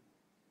gear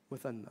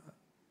within that.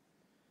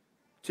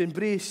 to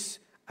embrace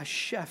a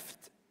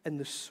shift in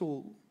the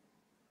soul.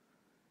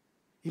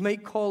 He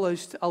might call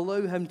us to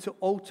allow him to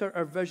alter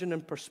our vision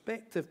and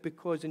perspective,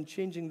 because in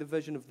changing the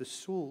vision of the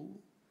soul,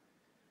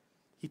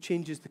 he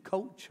changes the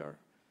culture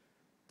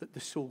that the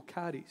soul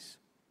carries.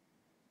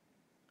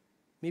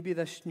 Maybe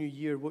this new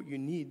year what you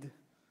need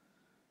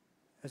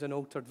is an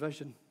altered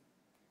vision.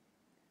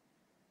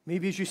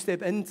 Maybe as you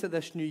step into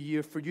this new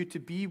year, for you to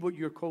be what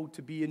you're called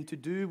to be and to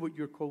do what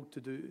you're called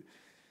to do,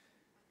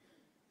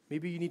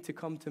 maybe you need to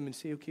come to him and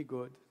say, okay,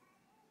 God,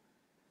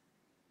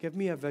 give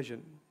me a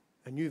vision,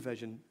 a new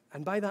vision.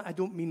 And by that, I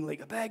don't mean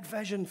like a big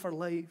vision for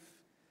life.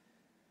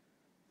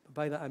 But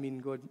by that, I mean,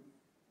 God,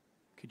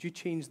 could you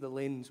change the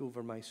lens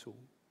over my soul?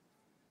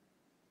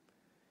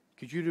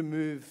 Could you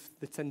remove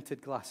the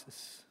tinted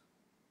glasses?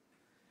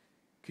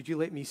 Could you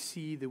let me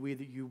see the way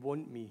that you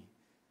want me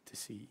to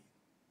see?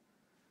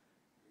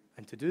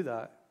 And to do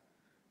that,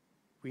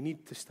 we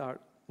need to start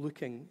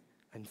looking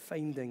and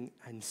finding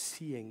and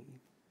seeing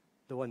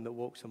the one that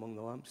walks among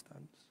the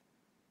lampstands.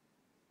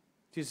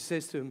 Jesus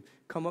says to him,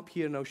 come up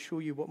here and I'll show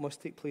you what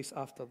must take place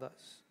after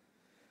this.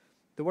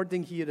 The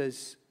wording here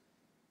is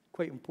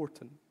quite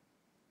important.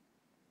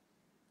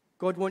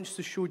 God wants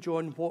to show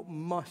John what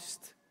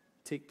must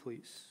take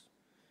place.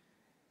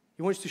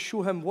 He wants to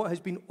show him what has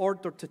been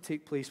ordered to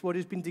take place, what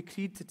has been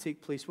decreed to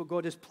take place, what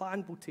God has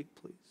planned will take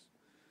place.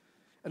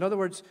 In other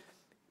words,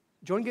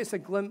 John gets a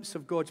glimpse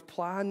of God's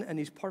plan and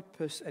his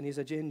purpose and his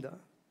agenda.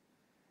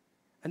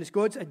 And it's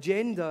God's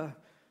agenda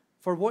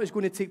for what is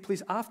going to take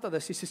place after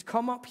this. He says,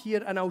 come up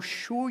here and I'll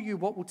show you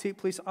what will take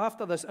place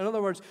after this. In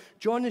other words,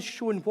 John is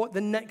showing what the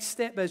next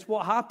step is,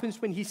 what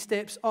happens when he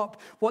steps up,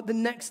 what the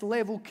next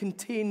level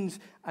contains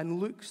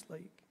and looks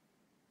like.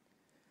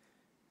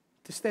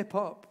 To step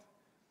up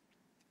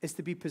is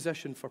to be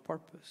positioned for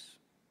purpose.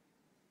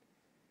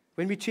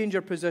 When we change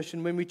our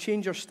position, when we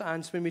change our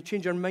stance, when we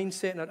change our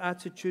mindset and our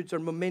attitudes, our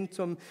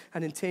momentum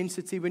and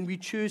intensity, when we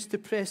choose to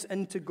press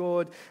into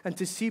God and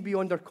to see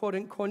beyond our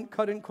current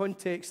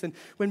context, and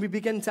when we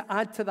begin to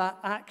add to that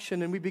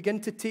action and we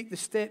begin to take the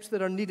steps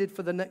that are needed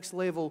for the next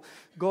level,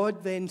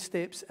 God then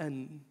steps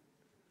in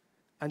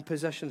and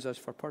positions us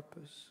for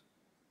purpose.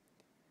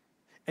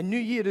 And New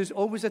Year is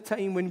always a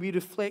time when we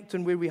reflect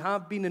on where we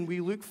have been and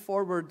we look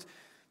forward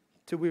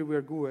to where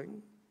we're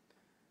going.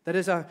 There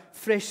is a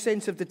fresh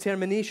sense of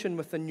determination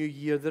with the new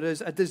year. There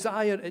is a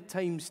desire at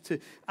times to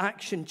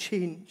action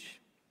change.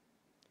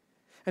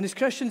 And as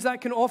Christians, that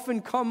can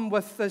often come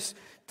with this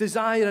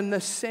desire and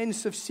this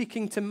sense of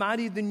seeking to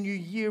marry the new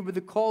year with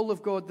the call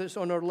of God that's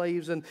on our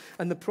lives and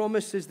the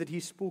promises that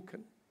He's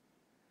spoken.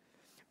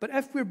 But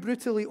if we're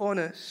brutally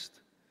honest,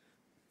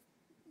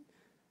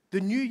 the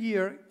new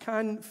year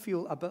can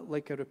feel a bit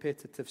like a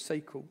repetitive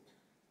cycle,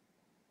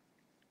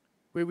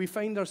 where we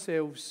find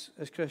ourselves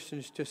as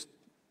Christians just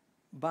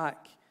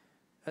back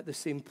at the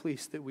same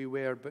place that we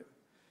were, but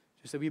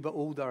just a wee bit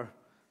older,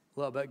 a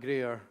little bit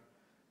grayer,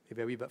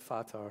 maybe a wee bit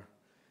fatter,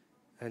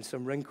 and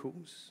some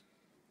wrinkles.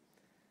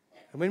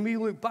 And when we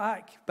look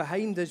back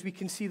behind us, we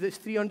can see that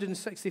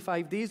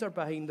 365 days are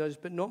behind us,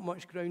 but not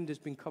much ground has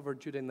been covered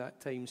during that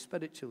time,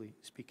 spiritually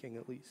speaking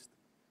at least.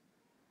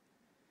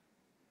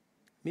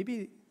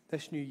 Maybe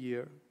this new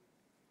year,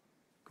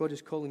 God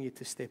is calling you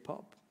to step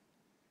up,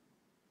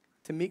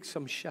 to make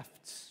some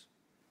shifts,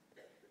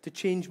 to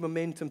change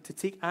momentum, to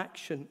take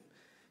action,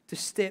 to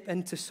step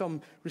into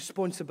some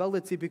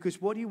responsibility,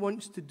 because what He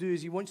wants to do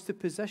is He wants to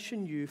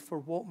position you for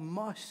what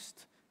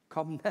must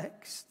come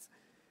next.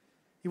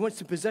 He wants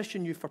to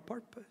position you for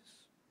purpose.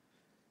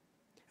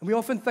 And we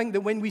often think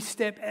that when we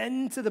step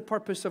into the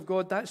purpose of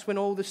God, that's when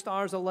all the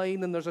stars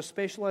align and there's a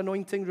special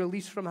anointing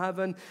released from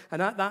heaven,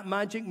 and at that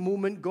magic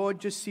moment, God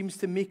just seems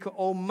to make it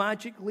all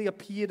magically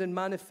appear and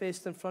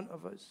manifest in front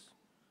of us.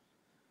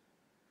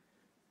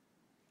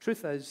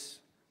 Truth is,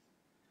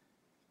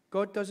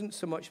 God doesn't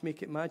so much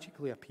make it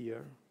magically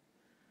appear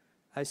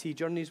as He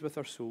journeys with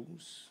our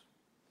souls.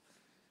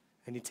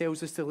 And He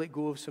tells us to let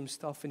go of some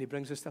stuff, and He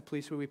brings us to a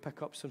place where we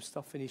pick up some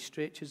stuff, and He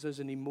stretches us,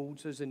 and He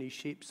molds us, and He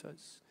shapes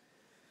us.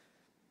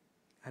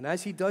 And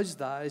as He does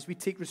that, as we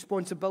take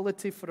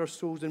responsibility for our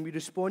souls, and we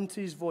respond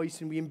to His voice,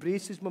 and we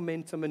embrace His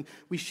momentum, and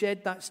we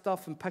shed that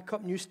stuff, and pick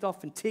up new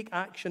stuff, and take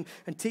action,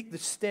 and take the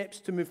steps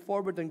to move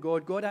forward in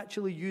God, God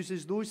actually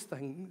uses those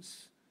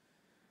things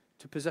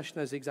to position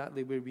us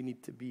exactly where we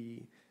need to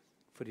be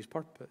for His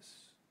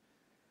purpose.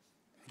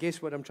 I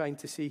guess what I'm trying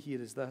to say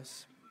here is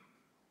this.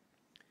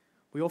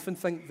 We often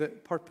think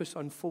that purpose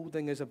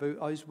unfolding is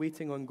about us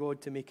waiting on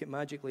God to make it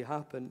magically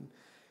happen,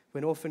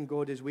 when often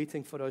God is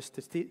waiting for us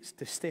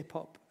to step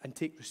up and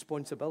take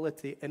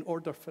responsibility in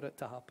order for it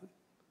to happen.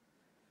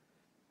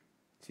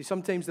 See,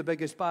 sometimes the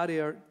biggest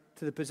barrier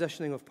to the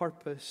positioning of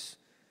purpose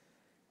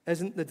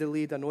isn't the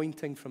delayed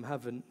anointing from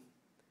heaven,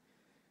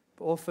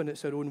 but often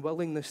it's our own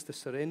willingness to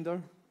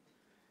surrender,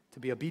 to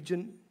be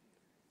obedient,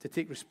 to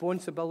take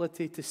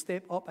responsibility, to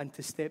step up and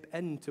to step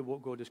into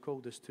what God has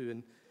called us to.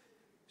 And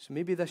so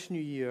maybe this new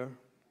year,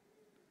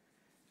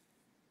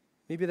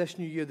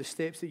 the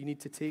steps that you need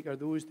to take are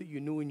those that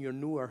you know in your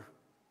knower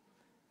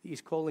that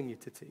He's calling you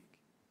to take.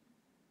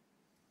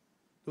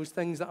 Those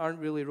things that aren't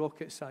really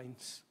rocket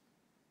science.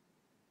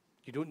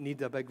 You don't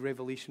need a big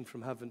revelation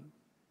from heaven.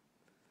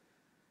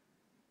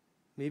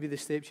 Maybe the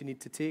steps you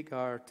need to take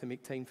are to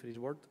make time for His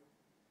Word,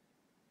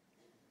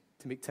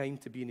 to make time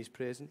to be in His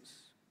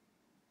presence,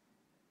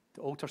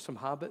 to alter some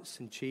habits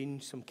and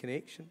change some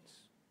connections.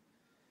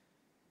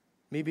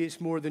 Maybe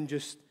it's more than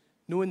just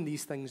knowing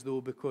these things,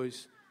 though,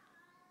 because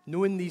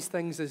knowing these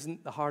things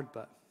isn't the hard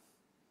bit.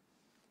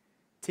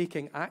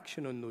 Taking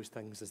action on those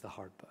things is the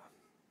hard bit.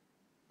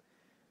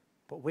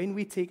 But when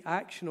we take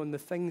action on the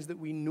things that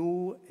we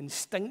know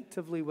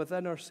instinctively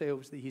within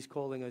ourselves that He's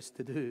calling us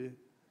to do,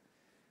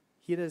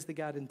 here is the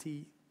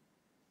guarantee.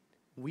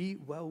 We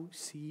will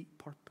see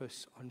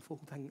purpose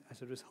unfolding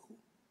as a result.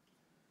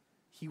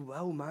 He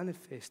will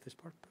manifest His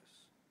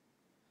purpose.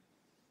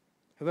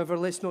 However,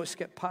 let's not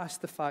skip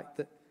past the fact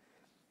that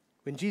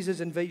when Jesus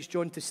invites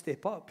John to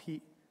step up,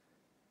 he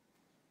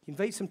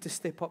invites him to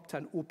step up to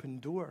an open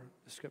door,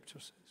 the Scripture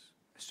says.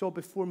 I saw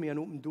before me an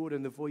open door,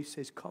 and the voice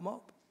says, "Come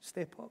up,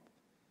 step up."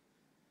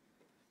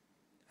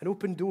 An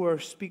open door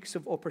speaks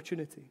of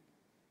opportunity.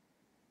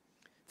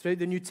 Throughout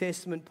the New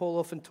Testament, Paul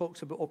often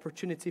talks about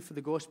opportunity for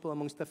the gospel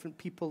amongst different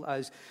people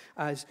as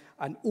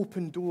an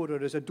open door,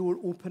 or as a door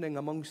opening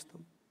amongst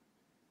them.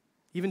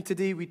 Even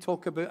today, we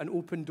talk about an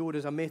open door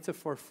as a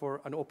metaphor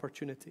for an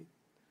opportunity.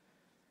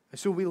 And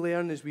so we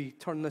learn as we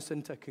turn this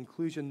into a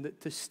conclusion that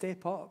to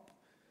step up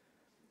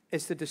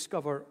is to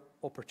discover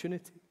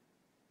opportunity.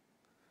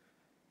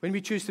 When we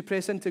choose to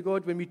press into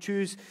God, when we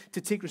choose to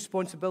take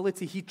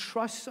responsibility, He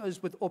trusts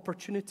us with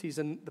opportunities,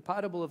 and the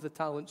parable of the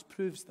talents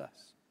proves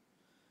this.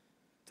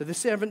 To the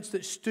servants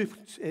that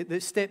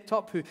stepped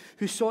up,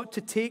 who sought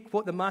to take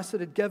what the master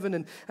had given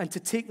and to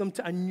take them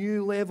to a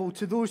new level,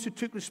 to those who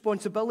took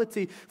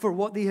responsibility for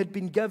what they had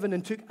been given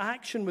and took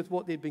action with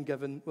what they'd been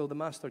given, well, the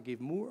master gave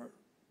more.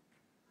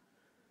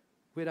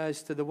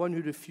 Whereas to the one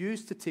who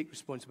refused to take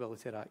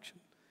responsibility or action,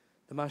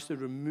 the master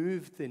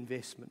removed the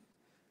investment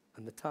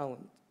and the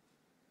talent.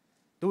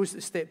 Those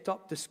that stepped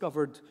up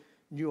discovered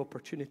new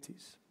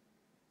opportunities.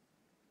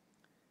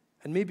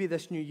 And maybe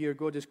this new year,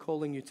 God is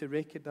calling you to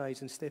recognize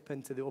and step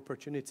into the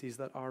opportunities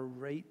that are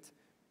right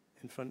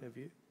in front of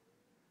you.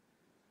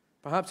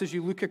 Perhaps as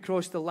you look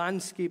across the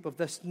landscape of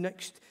this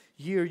next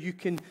year, you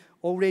can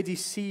already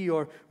see,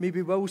 or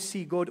maybe will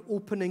see, God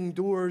opening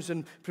doors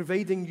and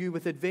providing you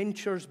with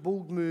adventures,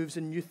 bold moves,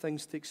 and new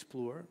things to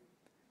explore.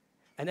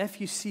 And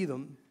if you see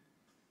them,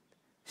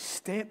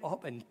 step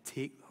up and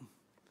take them.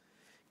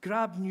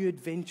 Grab new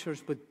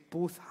adventures with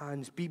both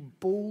hands. Be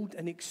bold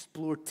and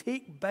explore.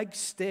 Take big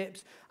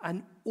steps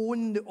and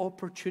own the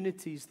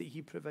opportunities that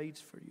He provides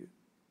for you.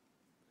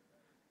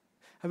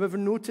 However,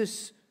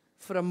 notice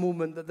for a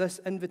moment that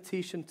this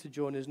invitation to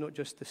John is not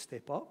just to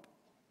step up,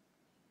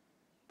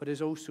 but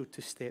is also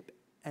to step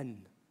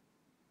in.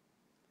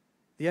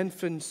 The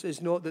inference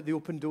is not that the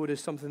open door is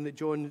something that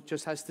John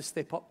just has to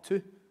step up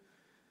to.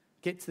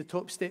 Get to the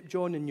top step,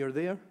 John, and you're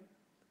there.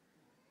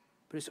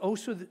 But it's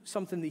also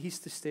something that he's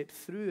to step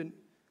through. And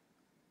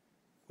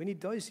when he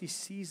does, he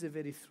sees the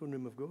very throne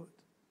room of God.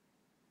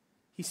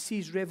 He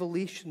sees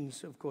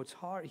revelations of God's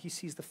heart. He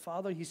sees the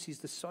Father. He sees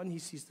the Son. He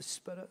sees the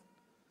Spirit.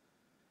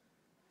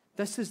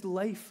 This is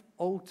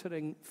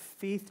life-altering,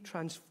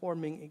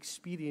 faith-transforming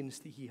experience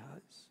that he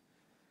has.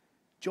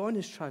 John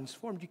is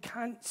transformed. You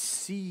can't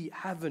see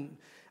heaven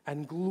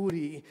and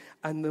glory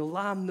and the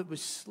Lamb that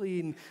was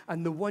slain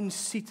and the one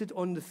seated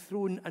on the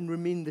throne and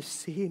remain the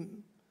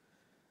same.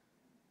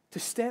 To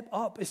step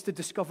up is to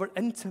discover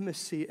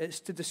intimacy. It's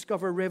to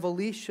discover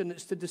revelation.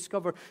 It's to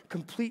discover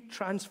complete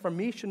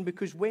transformation,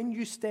 because when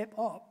you step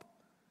up,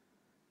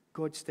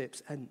 God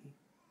steps in.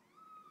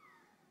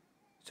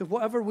 So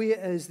whatever way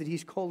it is that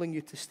He's calling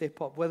you to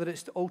step up, whether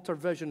it's to alter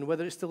vision,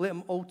 whether it's to let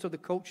Him alter the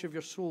culture of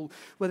your soul,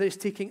 whether it's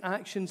taking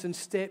actions and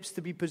steps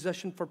to be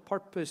positioned for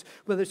purpose,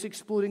 whether it's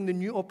exploring the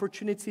new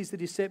opportunities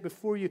that He set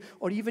before you,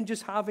 or even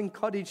just having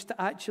courage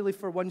to actually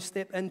for one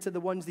step into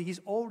the ones that He's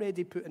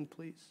already put in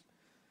place.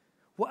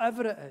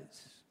 Whatever it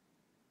is,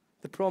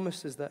 the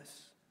promise is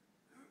this: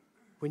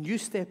 when you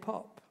step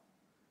up,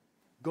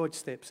 God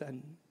steps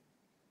in.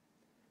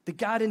 The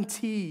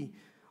guarantee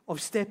of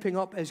stepping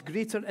up is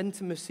greater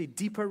intimacy,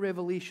 deeper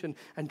revelation,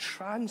 and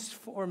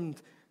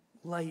transformed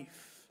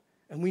life.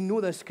 And we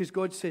know this because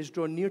God says,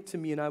 "Draw near to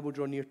me and I will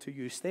draw near to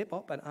you." Step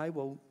up and I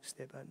will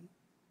step in.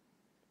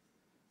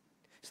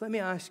 So let me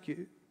ask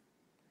you,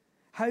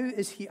 how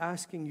is He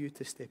asking you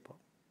to step up?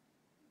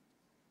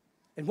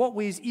 In what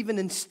ways, even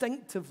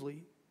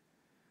instinctively,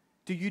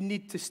 do you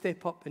need to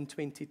step up in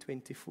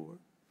 2024?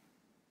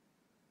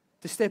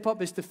 To step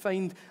up is to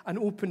find an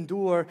open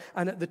door,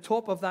 and at the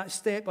top of that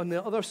step, on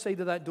the other side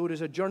of that door,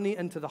 is a journey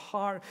into the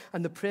heart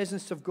and the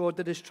presence of God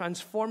that is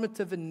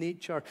transformative in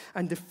nature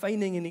and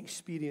defining an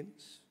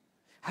experience.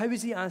 How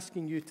is He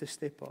asking you to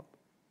step up?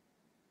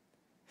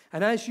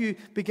 And as you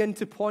begin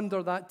to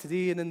ponder that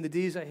today and in the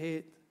days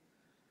ahead,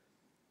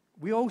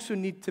 we also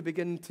need to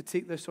begin to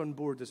take this on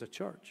board as a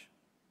church.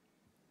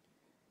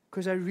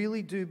 Because I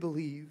really do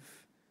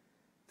believe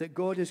that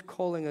God is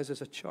calling us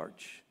as a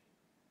church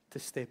to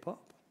step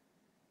up.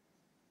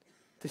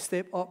 to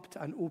step up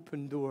to an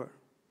open door.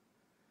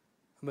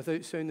 And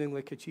without sounding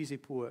like a cheesy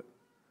poet,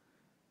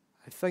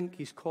 I think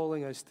he's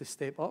calling us to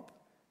step up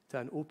to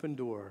an open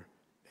door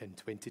in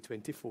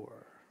 2024.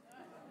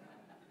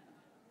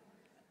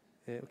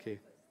 Okay.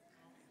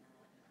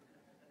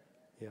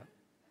 Yeah.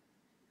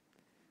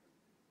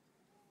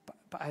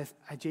 But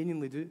I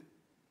genuinely do.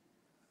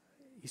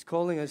 He's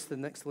calling us to the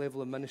next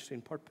level of ministry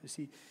and purpose.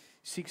 He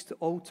seeks to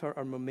alter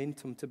our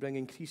momentum, to bring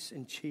increase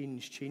and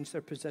change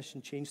their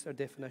position, change their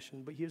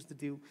definition. But here's the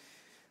deal.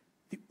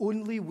 The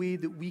only way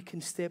that we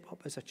can step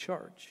up as a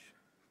church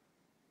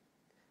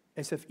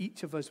is if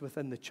each of us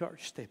within the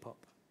church step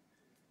up.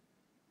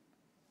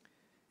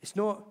 It's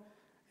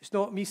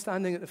not me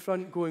standing at the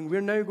front going,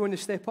 we're now going to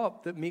step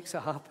up, that makes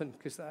it happen,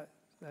 because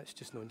that's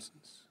just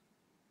nonsense.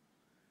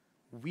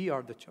 We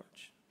are the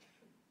church.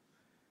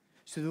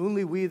 So the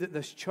only way that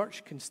this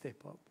church can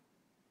step up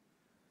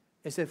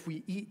is if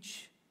we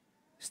each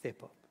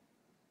step up.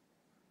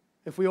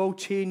 If we all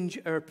change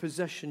our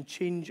position,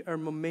 change our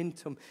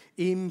momentum,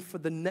 aim for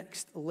the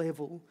next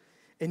level,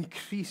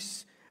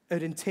 increase our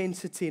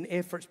intensity and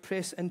efforts,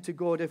 press into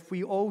God, if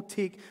we all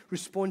take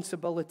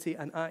responsibility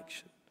and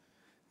action.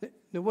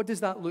 Now, what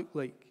does that look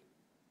like?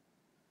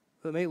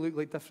 Well, it might look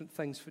like different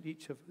things for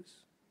each of us.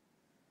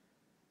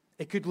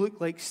 It could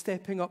look like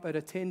stepping up our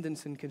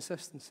attendance and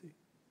consistency.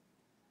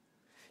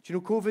 Do you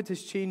know, COVID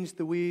has changed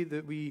the way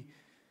that we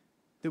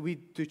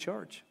do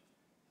church.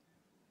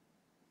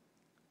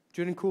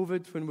 During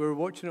COVID, when we were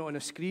watching it on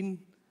a screen,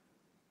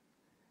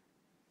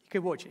 you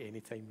could watch it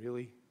any time,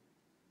 really.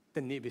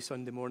 Didn't need to be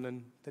Sunday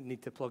morning, didn't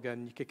need to plug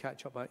in. You could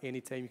catch up at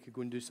any time. You could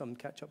go and do something,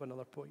 catch up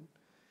another point.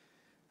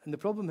 And the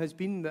problem has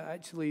been that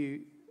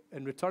actually,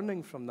 in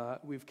returning from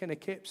that, we've kind of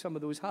kept some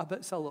of those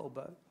habits a little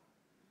bit.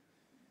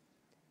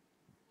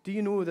 Do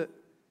you know that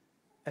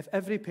if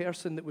every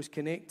person that was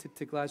connected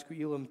to Glasgow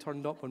Elim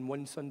turned up on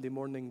one Sunday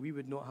morning, we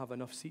would not have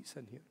enough seats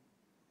in here?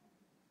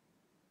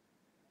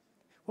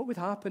 What would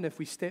happen if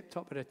we stepped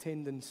up our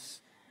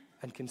attendance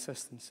and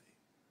consistency?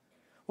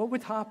 What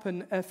would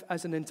happen if,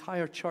 as an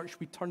entire church,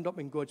 we turned up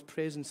in God's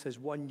presence as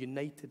one,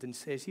 united, and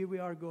says, here we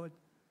are, God.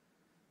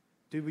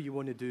 Do what you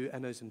want to do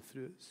in us and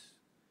through us.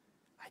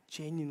 I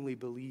genuinely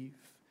believe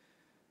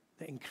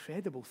that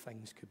incredible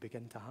things could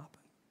begin to happen.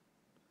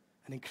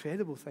 And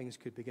incredible things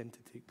could begin to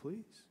take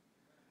place.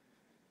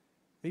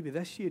 Maybe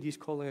this year he's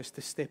calling us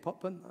to step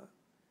up in that.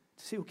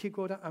 To say, okay,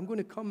 God, I'm going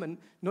to come, and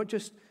not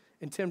just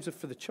in terms of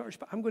for the church,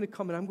 but I'm going to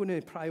come and I'm going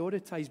to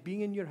prioritize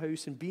being in your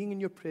house and being in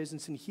your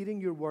presence and hearing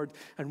your word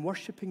and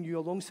worshiping you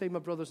alongside my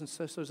brothers and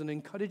sisters and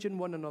encouraging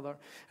one another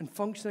and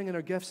functioning in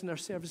our gifts and our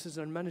services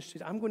and our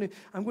ministries. I'm going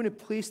to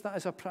place that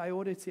as a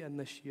priority in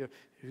this year.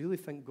 I really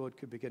think God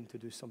could begin to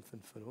do something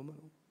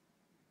phenomenal.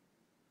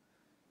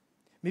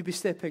 Maybe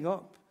stepping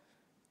up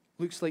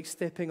looks like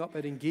stepping up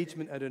our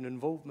engagement and our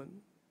involvement.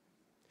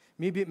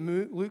 Maybe it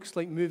looks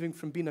like moving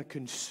from being a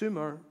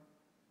consumer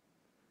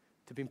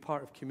to being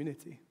part of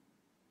community.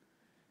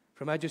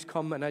 From I just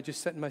come and I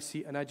just sit in my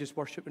seat and I just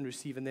worship and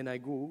receive and then I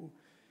go,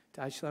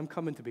 to actually I'm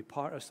coming to be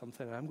part of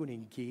something and I'm going to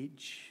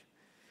engage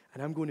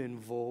and I'm going to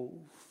involve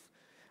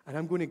and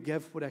I'm going to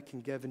give what I can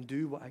give and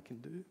do what I can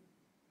do.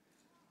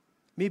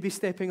 Maybe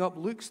stepping up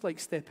looks like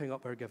stepping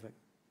up our giving,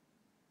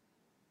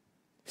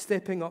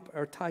 stepping up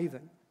our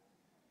tithing,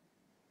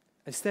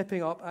 and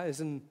stepping up as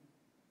in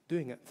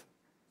doing it.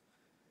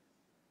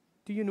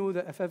 Do you know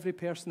that if every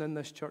person in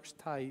this church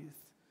tithed,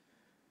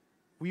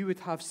 we would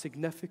have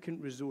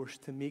significant resource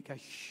to make a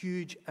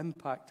huge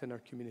impact in our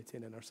community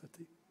and in our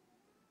city?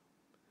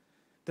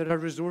 There are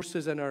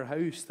resources in our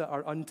house that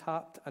are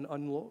untapped and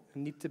unlocked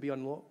and need to be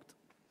unlocked.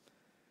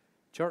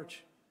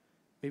 Church,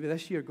 maybe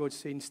this year God's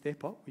saying,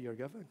 step up with your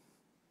giving.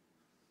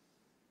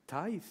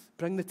 Tithe.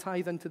 Bring the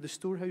tithe into the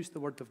storehouse, the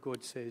word of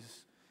God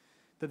says,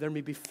 that there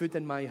may be food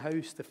in my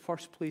house. The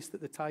first place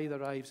that the tithe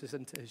arrives is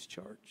into his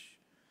church.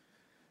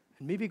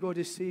 And maybe God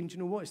is saying, do you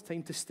know what? It's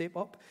time to step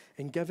up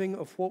in giving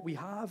of what we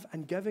have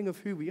and giving of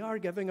who we are,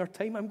 giving our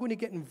time. I'm going to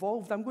get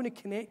involved. I'm going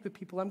to connect with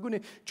people. I'm going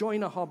to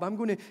join a hub. I'm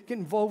going to get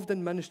involved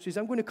in ministries.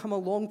 I'm going to come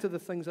along to the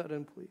things that are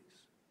in place.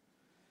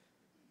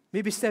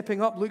 Maybe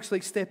stepping up looks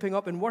like stepping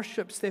up in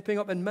worship, stepping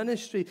up in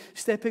ministry,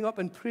 stepping up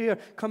in prayer,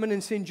 coming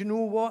and saying, do you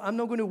know what? I'm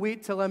not going to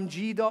wait till I'm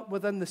G'd up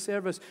within the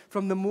service.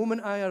 From the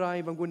moment I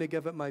arrive, I'm going to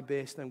give it my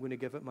best and I'm going to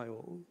give it my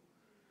all.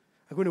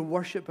 I'm going to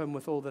worship him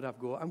with all that I've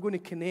got. I'm going to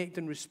connect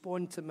and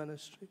respond to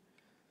ministry.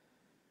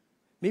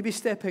 Maybe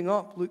stepping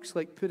up looks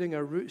like putting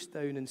our roots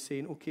down and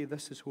saying, okay,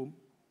 this is home.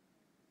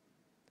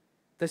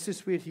 This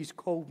is where he's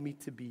called me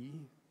to be.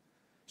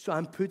 So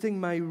I'm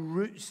putting my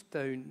roots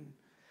down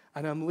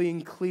and I'm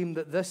laying claim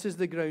that this is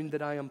the ground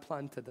that I am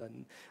planted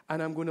in.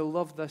 And I'm going to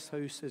love this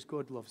house as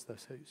God loves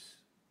this house.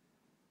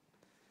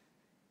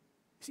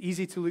 It's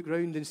easy to look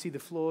around and see the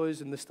flaws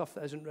and the stuff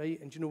that isn't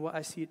right. And you know what?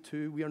 I see it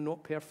too. We are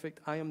not perfect.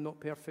 I am not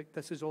perfect.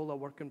 This is all a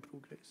work in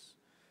progress.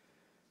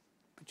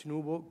 But you know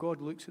what? God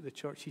looks at the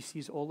church. He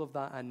sees all of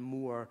that and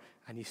more,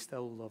 and he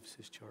still loves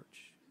his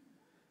church.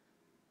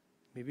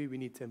 Maybe we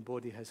need to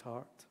embody his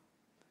heart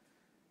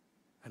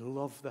and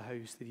love the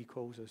house that he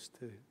calls us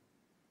to.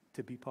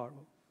 to be part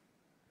of.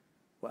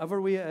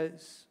 Whatever way it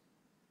is,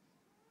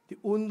 the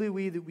only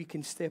way that we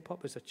can step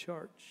up as a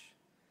church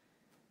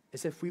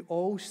is if we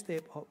all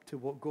step up to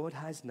what God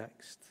has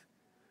next.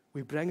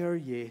 We bring our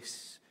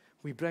yes,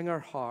 we bring our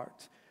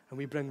heart, and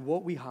we bring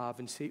what we have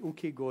and say,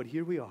 okay, God,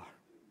 here we are.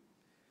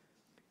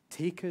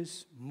 Take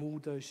us,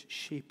 mold us,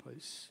 shape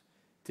us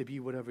to be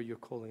whatever you're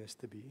calling us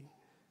to be.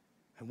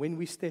 And when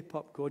we step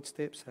up, God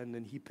steps in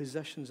and he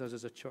positions us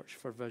as a church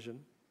for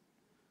vision.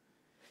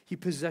 He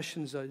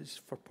positions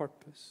us for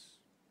purpose.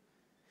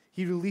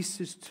 He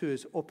releases to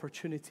us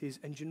opportunities.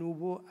 And you know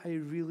what? I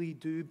really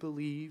do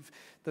believe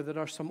that there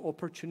are some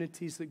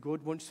opportunities that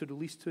God wants to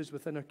release to us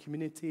within our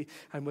community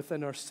and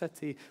within our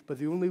city. But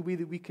the only way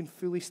that we can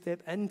fully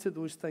step into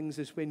those things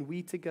is when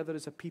we together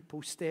as a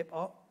people step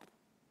up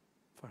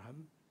for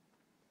him.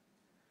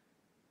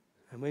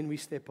 And when we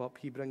step up,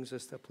 he brings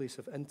us to a place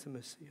of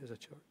intimacy as a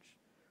church,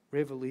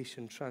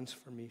 revelation,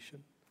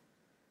 transformation.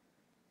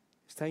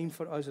 It's time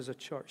for us as a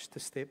church to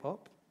step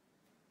up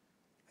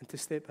and to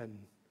step in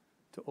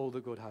to all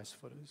that God has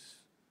for us.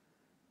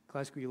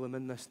 Glasgow Elim,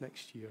 in this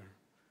next year,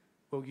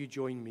 will you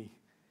join me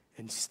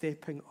in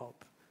stepping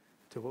up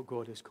to what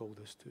God has called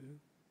us to?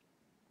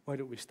 Why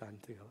don't we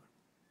stand together?